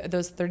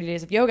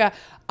 days of yoga.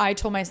 I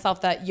told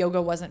myself that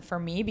yoga wasn't for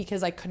me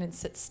because I couldn't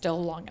sit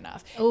still long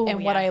enough.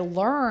 What I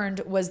learned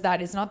was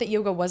that it's not that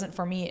yoga wasn't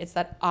for me. It's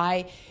that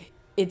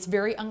it's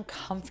very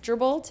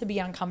uncomfortable to be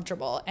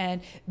uncomfortable.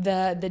 And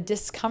the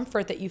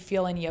discomfort that you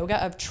feel in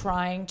yoga of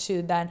trying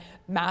to then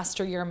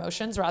master your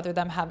emotions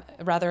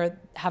rather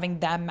having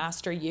them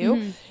master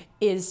you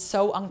is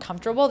so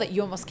uncomfortable that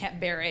you almost can't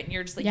bear it. And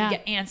you're just like, you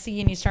get antsy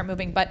and you start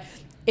moving. But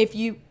if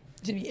you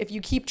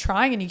keep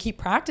trying and you keep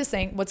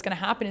practicing, what's going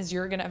to happen is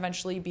you're going to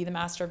eventually be the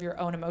master of your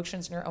own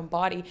emotions and your own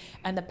body.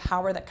 And the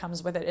power that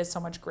comes with it is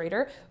so much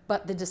greater.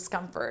 But the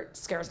discomfort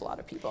scares a lot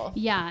of people.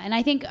 Yeah. And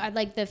I think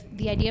like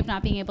the idea of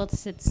not being able to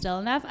sit still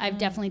enough, I've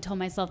definitely told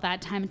myself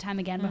that time and time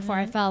again before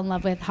I fell in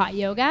love with hot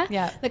yoga.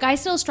 Yeah. Like I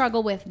still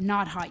struggle with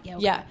not hot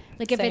yoga. Yeah.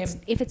 Like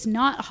if it's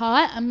not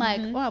hot, I'm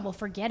like, oh, well,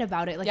 forget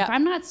about it. Like if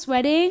I'm not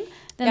sweating,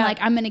 then like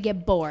I'm going to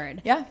get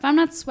bored. Yeah. If I'm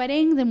not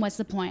sweating, then what's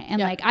the point?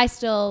 And like I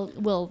still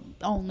will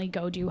only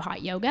go do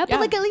hot yoga, but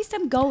like at least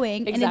I'm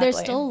going. Exactly. And there's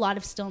still a lot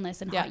of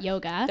stillness in hot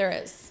yoga. There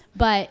is.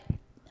 But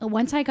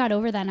once I got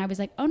over that and I was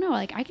like, oh no,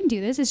 like I can do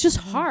this. It's just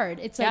hard.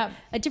 It's like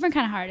a different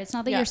kind of hard. It's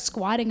not that you're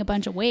squatting a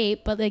bunch of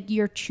weight, but like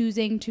you're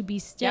choosing to be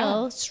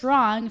still,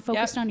 strong,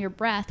 focused on your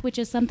breath, which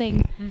is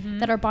something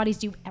that our bodies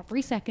do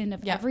every second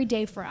of every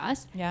day for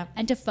us. Yeah.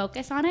 And to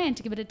focus on it and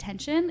to give it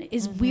attention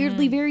is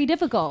weirdly very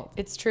difficult.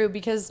 It's true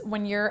because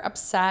when you're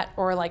upset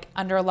or like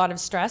under a lot of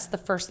stress, the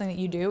first thing that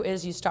you do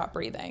is you stop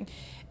breathing.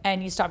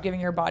 And you stop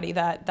giving your body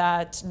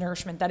that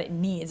nourishment that it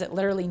needs. It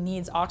literally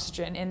needs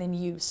oxygen. And then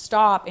you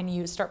stop and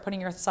you start putting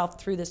yourself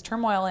through this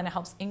turmoil, and it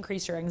helps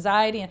increase your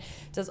anxiety and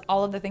does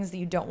all of the things that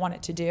you don't want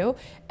it to do.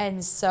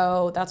 And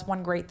so that's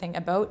one great thing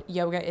about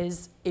yoga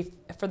is if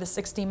for the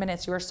 60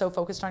 minutes you are so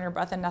focused on your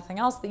breath and nothing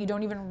else that you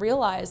don't even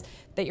realize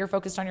that you're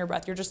focused on your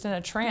breath. You're just in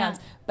a trance,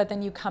 but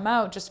then you come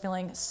out just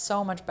feeling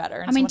so much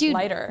better and so much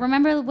lighter.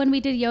 Remember when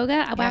we did yoga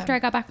after I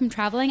got back from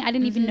traveling? I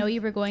didn't even know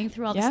you were going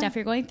through all the stuff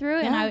you're going through.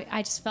 And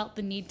I just felt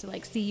the need to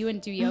like see you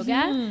and do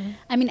yoga.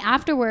 I mean,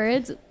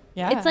 afterwards,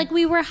 it's like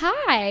we were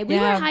high. We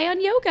were high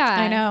on yoga.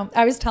 I know.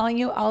 I was telling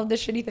you all of the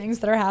shitty things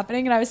that are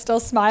happening and I was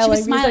still smiling. She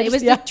was smiling. It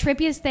was the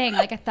trippiest thing.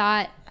 Like I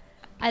thought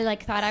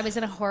I was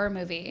in a horror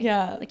movie.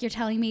 Yeah. Like you're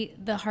telling me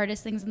the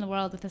hardest things in the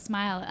world with a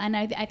smile. And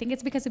I think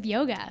it's because of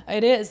yoga.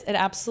 It is. It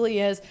absolutely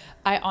is.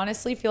 I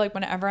honestly feel like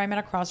whenever I'm at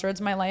a crossroads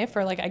in my life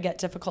or like I get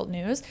difficult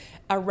news,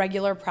 a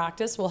regular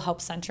practice will help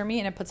center me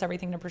and it puts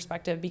everything into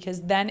perspective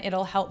because then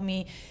it'll help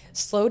me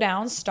slow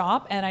down,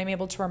 stop, and I'm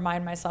able to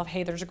remind myself,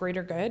 hey, there's a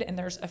greater good and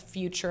there's a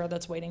future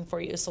that's waiting for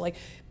you. So like,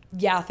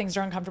 yeah, things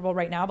are uncomfortable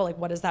right now, but like,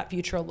 what does that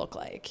future look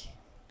like?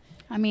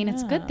 I mean,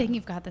 it's a good thing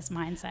you've got this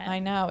mindset. I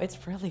know.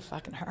 It's really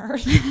fucking hard.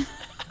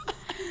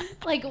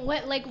 What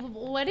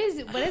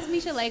is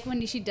Micha like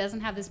when she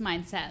doesn't have this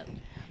mindset?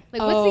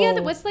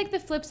 Like what's like the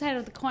flip side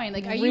of the coin?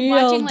 Like are you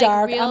watching like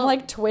dark. I'm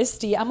like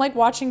twisty. I'm like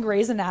watching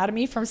Grey's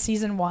Anatomy from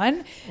season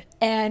 1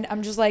 and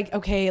I'm just like,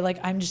 okay, like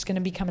I'm just going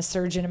to become a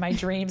surgeon in my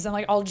dreams and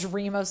like I'll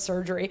dream of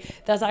surgery.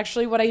 That's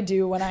actually what I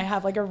do when I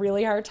have like a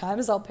really hard time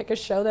is I'll pick a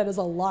show that has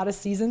a lot of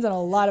seasons and a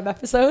lot of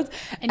episodes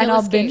and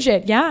I'll binge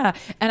it. Yeah.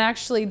 And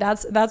actually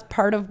that's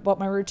part of what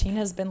my routine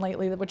has been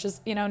lately, which is,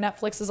 you know,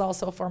 Netflix is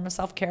also a form of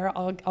self-care.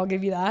 I'll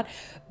give you that.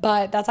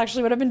 But that's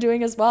actually what I've been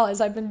doing as well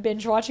is I've been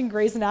binge watching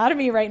Grey's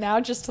Anatomy right now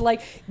just to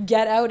like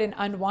get out and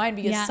unwind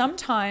because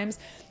sometimes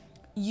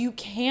you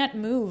can't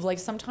move. Like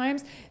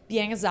sometimes the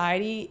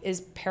anxiety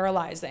is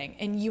paralyzing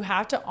and you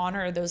have to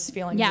honor those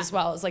feelings as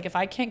well. It's like, if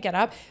I can't get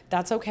up,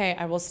 that's okay.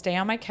 I will stay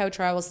on my couch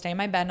or I will stay in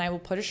my bed and I will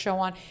put a show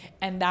on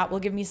and that will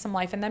give me some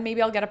life. And then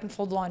maybe I'll get up and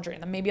fold laundry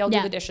and then maybe I'll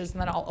do the dishes and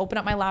then I'll open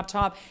up my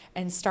laptop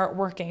and start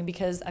working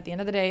because at the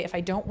end of the day, if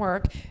I don't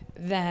work,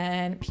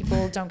 then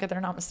people don't get their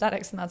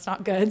namastetics and that's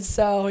not good.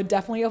 So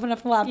definitely open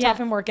up the laptop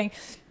and working.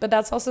 But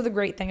that's also the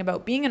great thing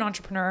about being an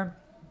entrepreneur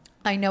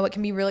I know it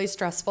can be really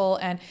stressful.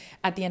 And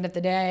at the end of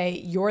the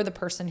day, you're the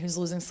person who's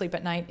losing sleep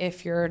at night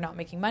if you're not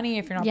making money,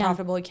 if you're not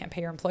profitable, you can't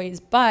pay your employees.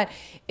 But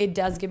it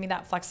does give me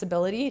that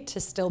flexibility to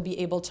still be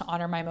able to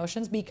honor my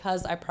emotions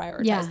because I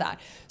prioritize that.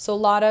 So a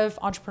lot of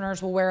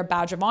entrepreneurs will wear a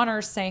badge of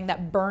honor saying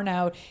that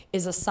burnout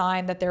is a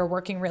sign that they're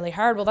working really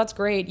hard. Well, that's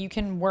great. You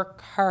can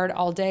work hard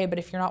all day, but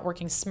if you're not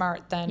working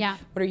smart, then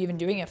what are you even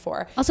doing it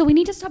for? Also, we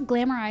need to stop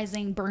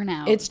glamorizing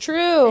burnout. It's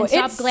true. And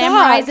stop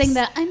glamorizing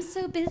the I'm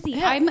so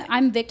busy. I'm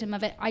a victim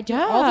of it. I do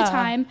it all the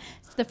time.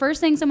 So the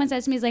first thing someone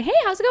says to me is like, hey,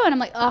 how's it going? I'm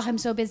like, oh, I'm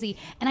so busy.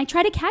 And I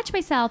try to catch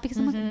myself because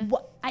I'm like,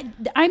 what?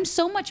 I'm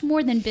so much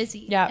more than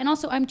busy. Yeah. And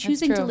also I'm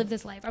choosing to live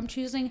this life. I'm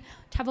choosing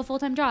to have a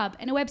full-time job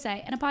and a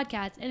website and a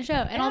podcast and a show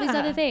and all these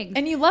other things.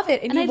 And you love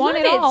it and you want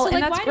it all. So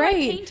and that's great. Why do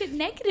I paint it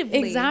negatively?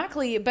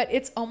 Exactly. But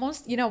it's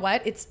almost, you know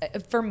what? It's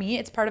for me,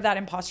 it's part of that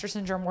imposter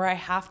syndrome where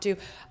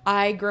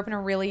I grew up in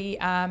a really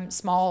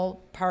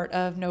small part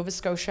of Nova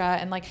Scotia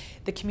and like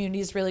the community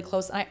is really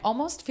close. And I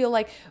almost feel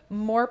like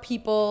more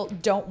people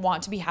don't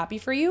want to be happy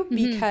for you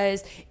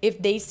because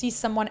if they see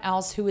someone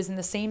else who is in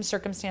the same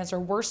circumstance or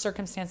worse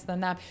circumstance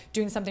than them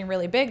doing something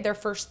really big, their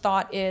first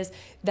thought is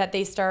that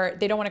they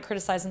don't want to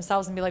criticize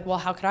themselves and be like, well,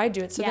 how could I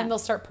do it? So then they'll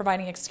start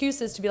providing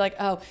excuses to be like,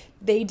 oh,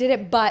 they did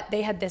it, but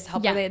they had this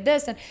help or they had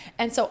this.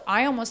 And so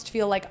I almost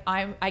feel like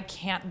I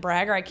can't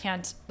brag or I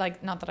can't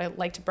like, not that I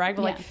like to brag,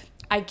 but like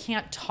I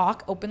can't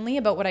talk openly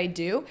about what I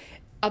do.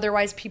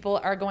 Otherwise,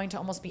 people are going to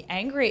almost be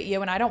angry at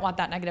you, and I don't want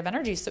that negative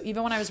energy. So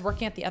even when I was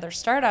working at the other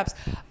startups,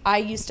 I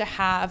used to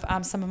have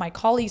some of my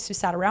colleagues who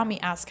sat around me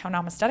ask how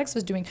Namastetics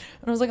was doing,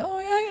 and I was like, "Oh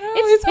yeah, you know,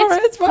 it's all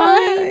right, it's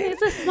fine.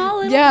 It's a small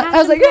little I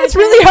was like, it's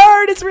really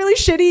hard, it's really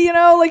shitty, you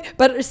know, like."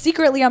 But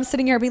secretly, I'm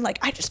sitting here being like,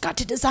 "I just got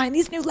to design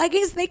these new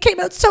leggings, and they came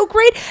out so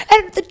great,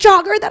 and the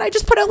jogger that I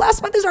just put out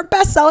last month is our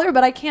bestseller."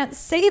 But I can't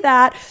say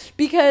that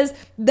because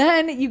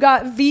then you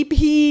got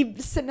VP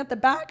sitting at the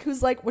back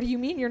who's like, "What do you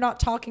mean you're not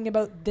talking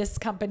about this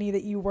company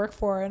that you work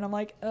for?" And I'm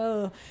like,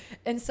 oh.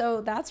 And so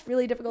that's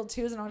really difficult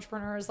too as an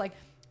entrepreneur, is like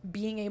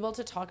being able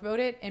to talk about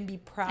it and be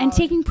proud and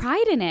taking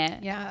pride in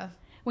it. Yeah,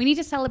 we need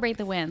to celebrate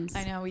the wins.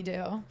 I know we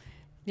do.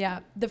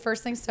 Yeah. The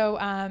first thing, so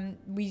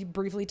we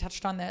briefly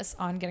touched on this,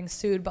 on getting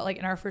sued, but like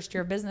in our first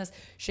year of business,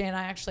 Shay and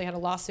I actually had a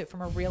lawsuit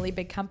from a really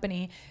big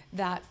company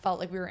that felt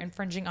like we were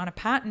infringing on a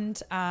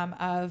patent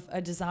of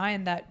a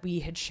design that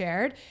we had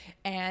shared.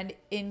 And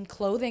in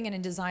clothing and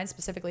in design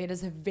specifically, it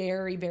is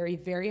very, very,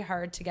 very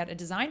hard to get a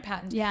design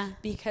patent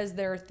because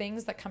there are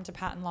things that come to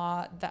patent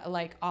law that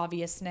like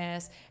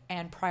obviousness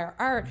and prior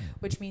art,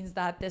 which means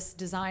that this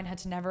design had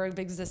to never have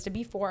existed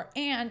before.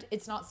 And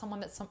it's not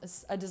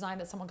a design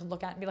that someone could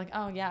look at and be like,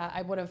 oh yeah,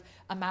 I would have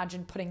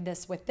imagined putting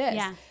this with this.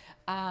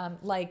 Yeah.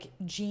 Like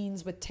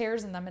jeans with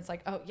tears in them. It's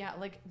like, oh yeah,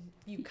 like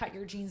you cut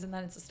your jeans and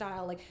then it's a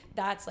style. Like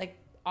that's like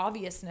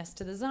obviousness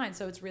to design.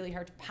 So it's really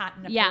hard to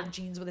patent a pair of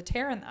jeans with a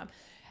tear in them.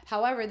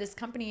 However, this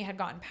company had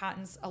gotten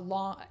patents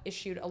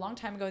issued a long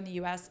time ago in the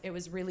US. It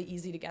was really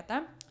easy to get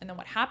them. And then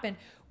what happened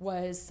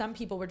was some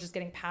people were just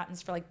getting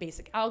patents for like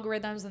basic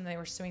algorithms, and they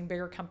were suing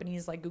bigger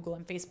companies like Google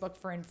and Facebook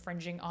for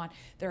infringing on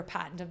their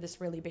patent of this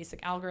really basic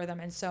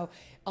algorithm. And so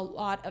a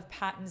lot of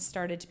patents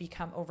started to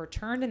become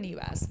overturned in the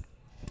US.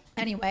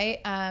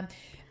 Anyway,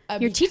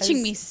 you're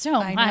teaching me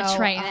so much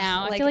right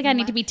now. I feel like I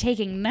need to be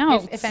taking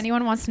notes. If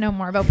anyone wants to know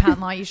more about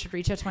patent law, you should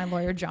reach out to my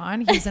lawyer,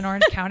 John. He's in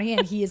Orange County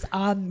and he is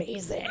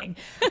amazing.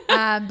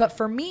 But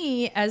for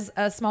me, as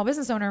a small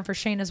business owner, and for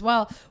Shane as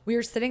well, we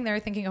were sitting there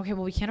thinking, okay,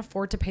 well, we can't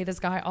afford to pay this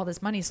guy all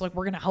this money. So like,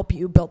 we're going to help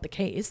you build the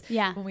case.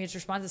 Yeah. When we had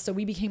responses. So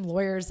we became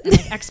lawyers and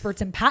like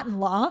experts in patent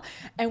law.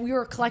 And we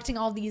were collecting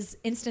all these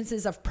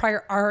instances of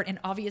prior art and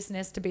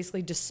obviousness to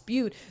basically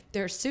dispute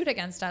their suit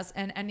against us.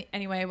 And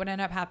anyway, what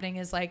ended up happening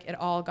is like, it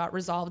all got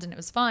resolved and it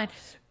was fine.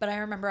 But I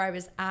remember I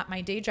was at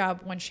my day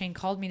job when Shane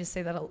called me to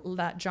say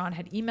that John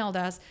had emailed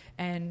us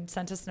and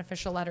sent us an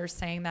official letter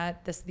saying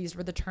that these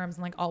were the terms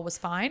and like all was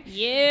fine.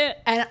 Yeah.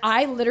 And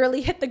I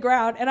literally hit the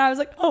ground and I was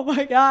like, oh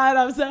my God,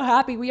 I'm so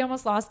happy. We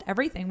almost lost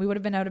everything. We would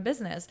have been out of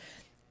business.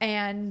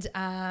 And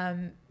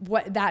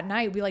that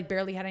night we like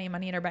barely had any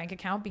money in our bank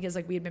account because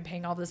like we had been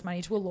paying all this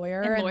money to a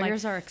lawyer, and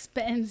lawyers like, are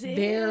expensive.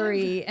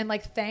 Very. And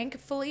like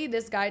thankfully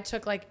this guy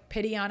took like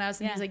pity on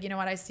us and he's like, you know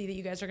what, I see that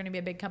you guys are going to be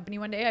a big company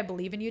one day. I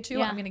believe in you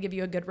too. I'm going to give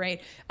you a good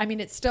rate. I mean,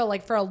 it's still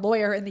like for a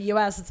lawyer in the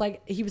US, it's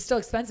like he was still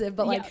expensive,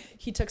 but like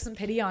he took some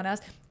pity on us.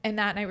 And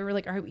that night we were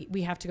like, all right,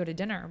 we have to go to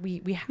dinner.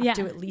 We have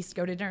to at least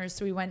go to dinner.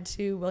 So we went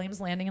to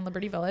Williams Landing in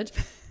Liberty Village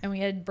and we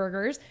had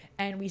burgers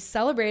and we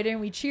celebrated and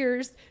we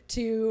cheers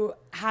to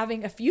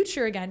having a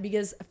future again,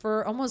 because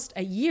for almost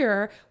a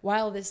year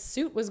while this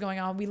suit was going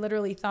on, we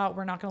literally thought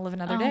we're not going to live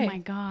another day. Oh my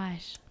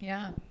gosh.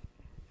 Yeah.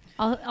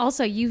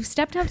 Also, you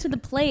stepped up to the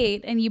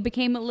plate and you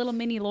became a little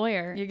mini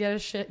lawyer. You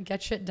get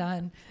shit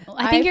done. Well,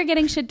 I think you're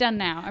getting shit done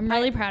now. I'm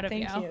really proud of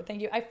you.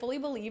 Thank you. I fully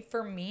believe,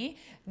 for me,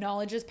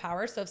 knowledge is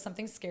power. So if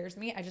something scares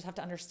me, I just have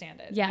to understand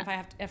it. Yeah.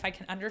 And if I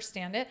can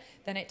understand it,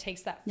 then it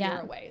takes that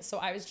fear away. So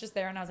I was just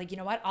there and I was like, you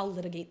know what? I'll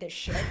litigate this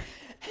shit.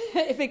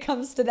 If it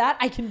comes to that,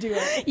 I can do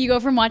it. You go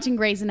from watching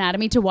Grey's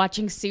Anatomy to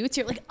watching Suits.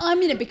 You're like, I'm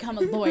going to become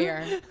a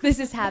lawyer. This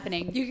is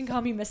happening. You can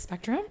call me Miss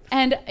Spectrum.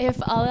 And if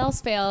all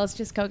else fails,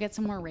 just go get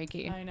some more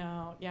Reiki. I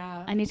know.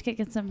 Yeah. I need to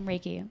get some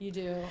Reiki. You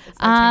do. It's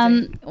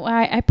well,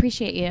 I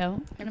appreciate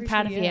you. I'm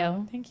proud of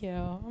you. Thank you.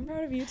 I'm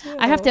proud of you too.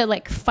 I have to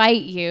like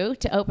fight you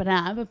to open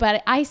up,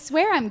 but I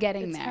swear I'm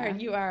getting there.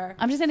 Hard. You are.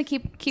 I'm just going to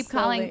keep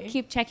calling,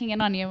 keep checking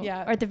in on you.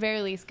 Yeah. Or at the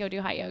very least, go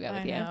do hot yoga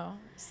with you. I know.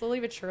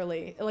 Slowly but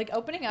surely. Like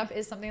opening up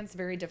is something that's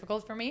very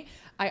difficult for me.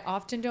 I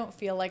often don't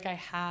feel like I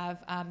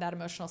have that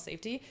emotional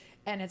safety.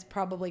 And it's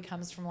probably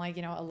comes from like,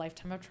 a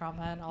lifetime of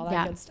trauma and all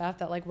that good stuff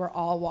that like we're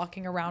all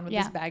walking around with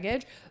this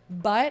baggage.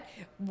 But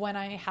when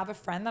I have a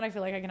friend that I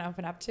feel like I can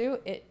open up to,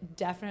 it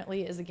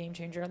definitely is a game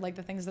changer. Like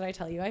the things that I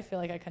tell you, I feel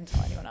like I couldn't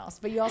tell anyone else.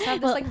 But you also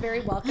have this like very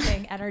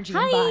welcoming energy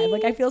and vibe.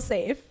 Like I feel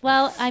safe.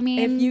 Well, I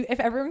mean,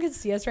 if everyone could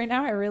see us right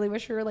now, I really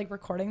wish we were like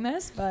recording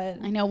this, but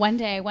I know one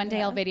day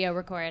I'll video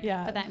record.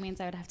 Yeah. But that means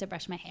I would have to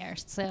brush my hair.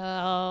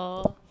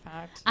 So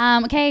fact.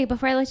 Okay,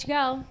 before I let you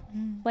go,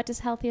 what does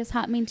Healthy is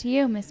Hot mean to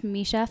you, Miss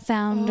Micha,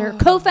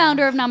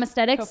 co-founder of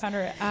Namastetics?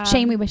 Co-founder.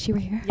 Shame we wish you were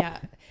here.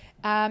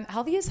 Yeah.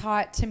 Healthy is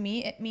Hot, to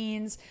me, it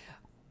means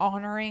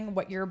honoring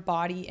what your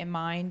body and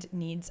mind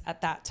needs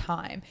at that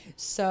time.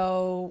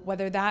 So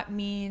whether that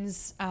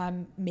means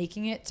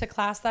making it to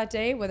class that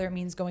day, whether it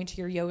means going to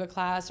your yoga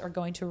class or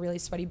going to a really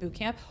sweaty boot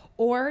camp,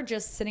 or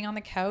just sitting on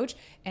the couch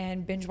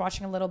and binge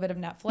watching a little bit of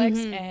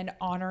Netflix and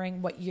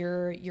honoring what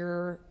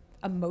your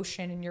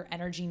emotion and your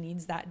energy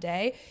needs that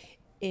day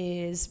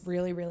is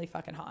really, really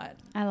fucking hot.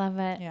 I love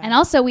it. Yeah. And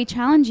also we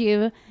challenge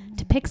you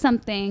to pick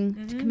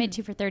something to commit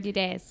to for 30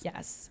 days.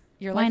 Yes.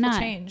 Your life will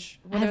change.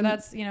 Whether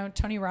that's,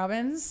 Tony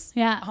Robbins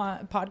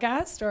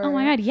podcast or... Oh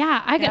my God.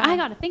 Yeah. I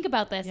got to think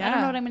about this. Yeah. I don't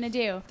know what I'm going to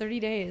do. 30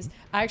 days.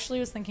 I actually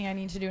was thinking I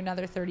need to do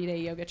another 30-day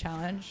yoga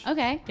challenge.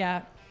 Okay.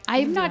 Yeah.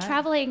 I'm not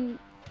traveling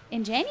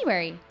in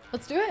January.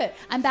 Let's do it.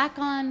 I'm back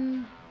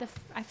on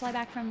I fly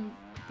back from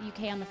the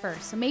UK on the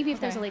 1st. So maybe if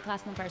there's a late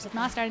class on the 1st. If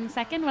not, starting the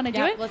 2nd, want to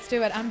do it? Let's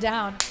do it. I'm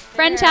down.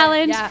 Friend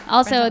challenge. Yeah,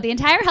 also, the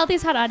entire Healthy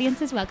is Hot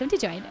audience is welcome to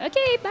join.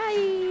 Okay,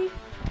 bye.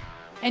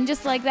 And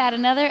just like that,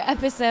 another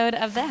episode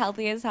of the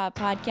Healthy is Hot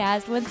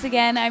podcast. Once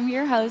again, I'm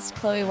your host,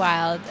 Chloe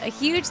Wild. A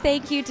huge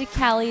thank you to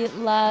Callie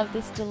Love,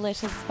 this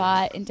delicious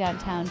spot in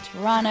downtown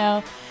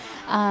Toronto,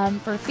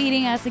 for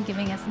feeding us and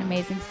giving us an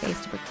amazing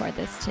space to record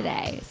this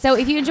today. So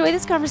if you enjoy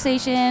this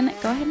conversation,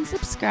 go ahead and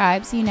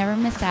subscribe so you never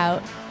miss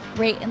out.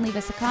 Rate and leave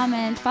us a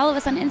comment. Follow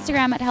us on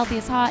Instagram at Healthy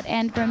is Hot.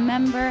 And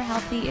remember,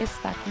 healthy is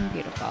fucking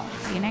beautiful.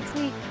 See you next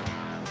week.